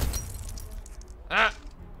 Yes, they will. Ah.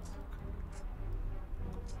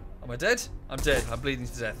 Am I dead? I'm dead. I'm bleeding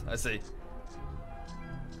to death. I see.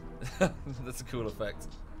 That's a cool effect.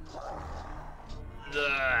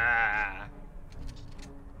 Ah.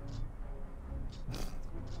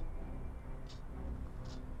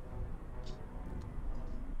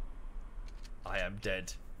 I am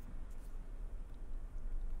dead.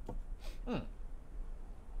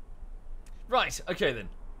 Right, okay then.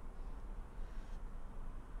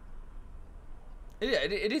 Yeah,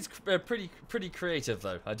 it is pretty creative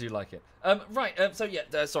though. I do like it. Right. So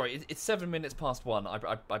yeah. Sorry, it's 7 minutes past 1.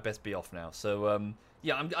 I best be off now. So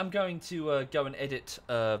yeah, I'm going to go and edit.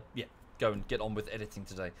 Yeah, go and get on with editing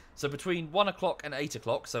today. So between 1 o'clock and 8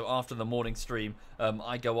 o'clock, so after the morning stream,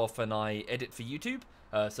 I go off and I edit for YouTube.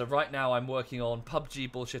 So right now I'm working on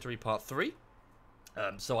PUBG Bullshittery Part 3.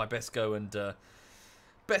 So I best go and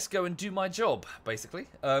do my job basically.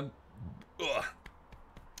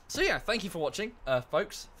 So yeah, thank you for watching,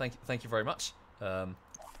 folks. Thank you very much. Come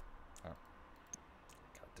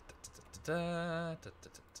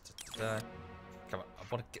on, I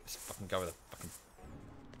want to get this fucking guy with a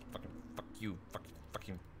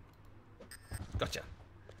fucking. Gotcha.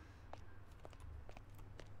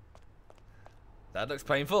 That looks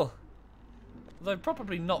painful. Although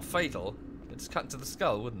probably not fatal. It's cut to the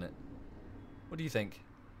skull, wouldn't it? What do you think?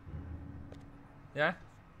 Yeah?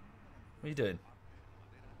 What are you doing?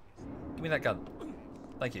 Give me that gun.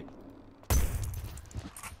 Thank you.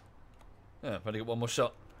 Yeah, I've only got one more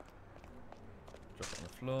shot. Drop it on the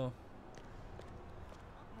floor.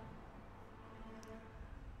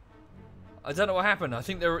 I don't know what happened. I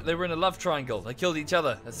think they were in a love triangle. They killed each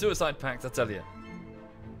other. A suicide pact, I tell you.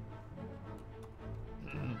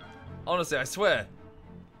 Honestly, I swear.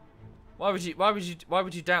 Why would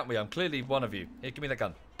you doubt me? I'm clearly one of you. Here, give me that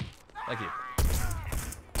gun. Thank you.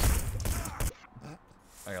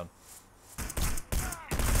 Hang on.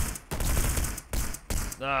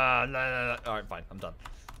 No. Alright, fine. I'm done.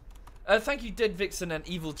 Thank you, Dead Vixen and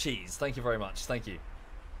Evil Cheese. Thank you very much. Thank you.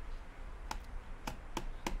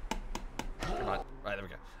 Right, there we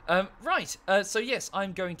go. Right, so yes,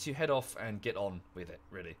 I'm going to head off and get on with it,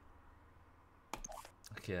 really.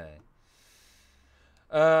 Okay.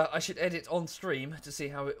 I should edit on stream to see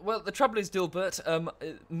how it... Well, the trouble is, Dilbert,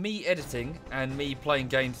 me editing and me playing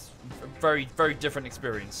games, very, very different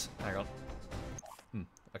experience. Hang on.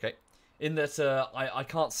 Okay. In that I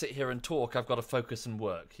can't sit here and talk. I've got to focus and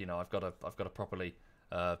work. You know, I've got to properly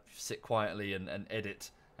sit quietly and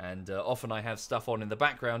edit. And often I have stuff on in the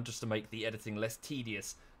background just to make the editing less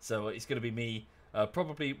tedious. So it's going to be me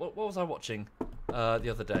probably... What was I watching the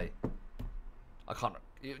other day? I can't...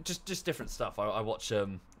 Just different stuff. I watch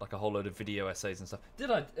like a whole load of video essays and stuff.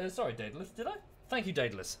 Did I? Sorry, Daedalus. Did I? Thank you,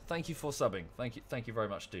 Daedalus. Thank you for subbing. Thank you very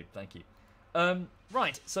much, dude. Thank you.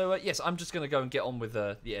 Right. So yes, I'm just gonna go and get on with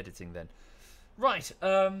the editing then. Right.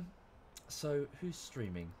 So who's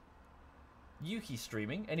streaming? Yuki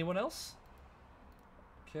streaming. Anyone else?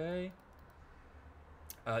 Okay.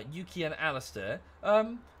 Yuki and Alistair.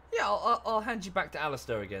 Yeah, I'll hand you back to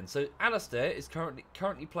Alistair again. So Alistair is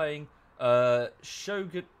currently playing.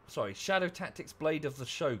 Shogun, sorry, Shadow Tactics Blades of the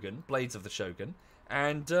Shogun,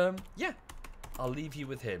 and yeah, I'll leave you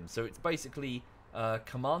with him. So it's basically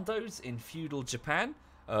commandos in feudal Japan,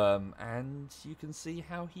 and you can see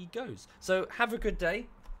how he goes. So have a good day,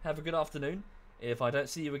 have a good afternoon. If I don't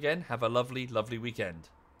see you again, have a lovely, lovely weekend.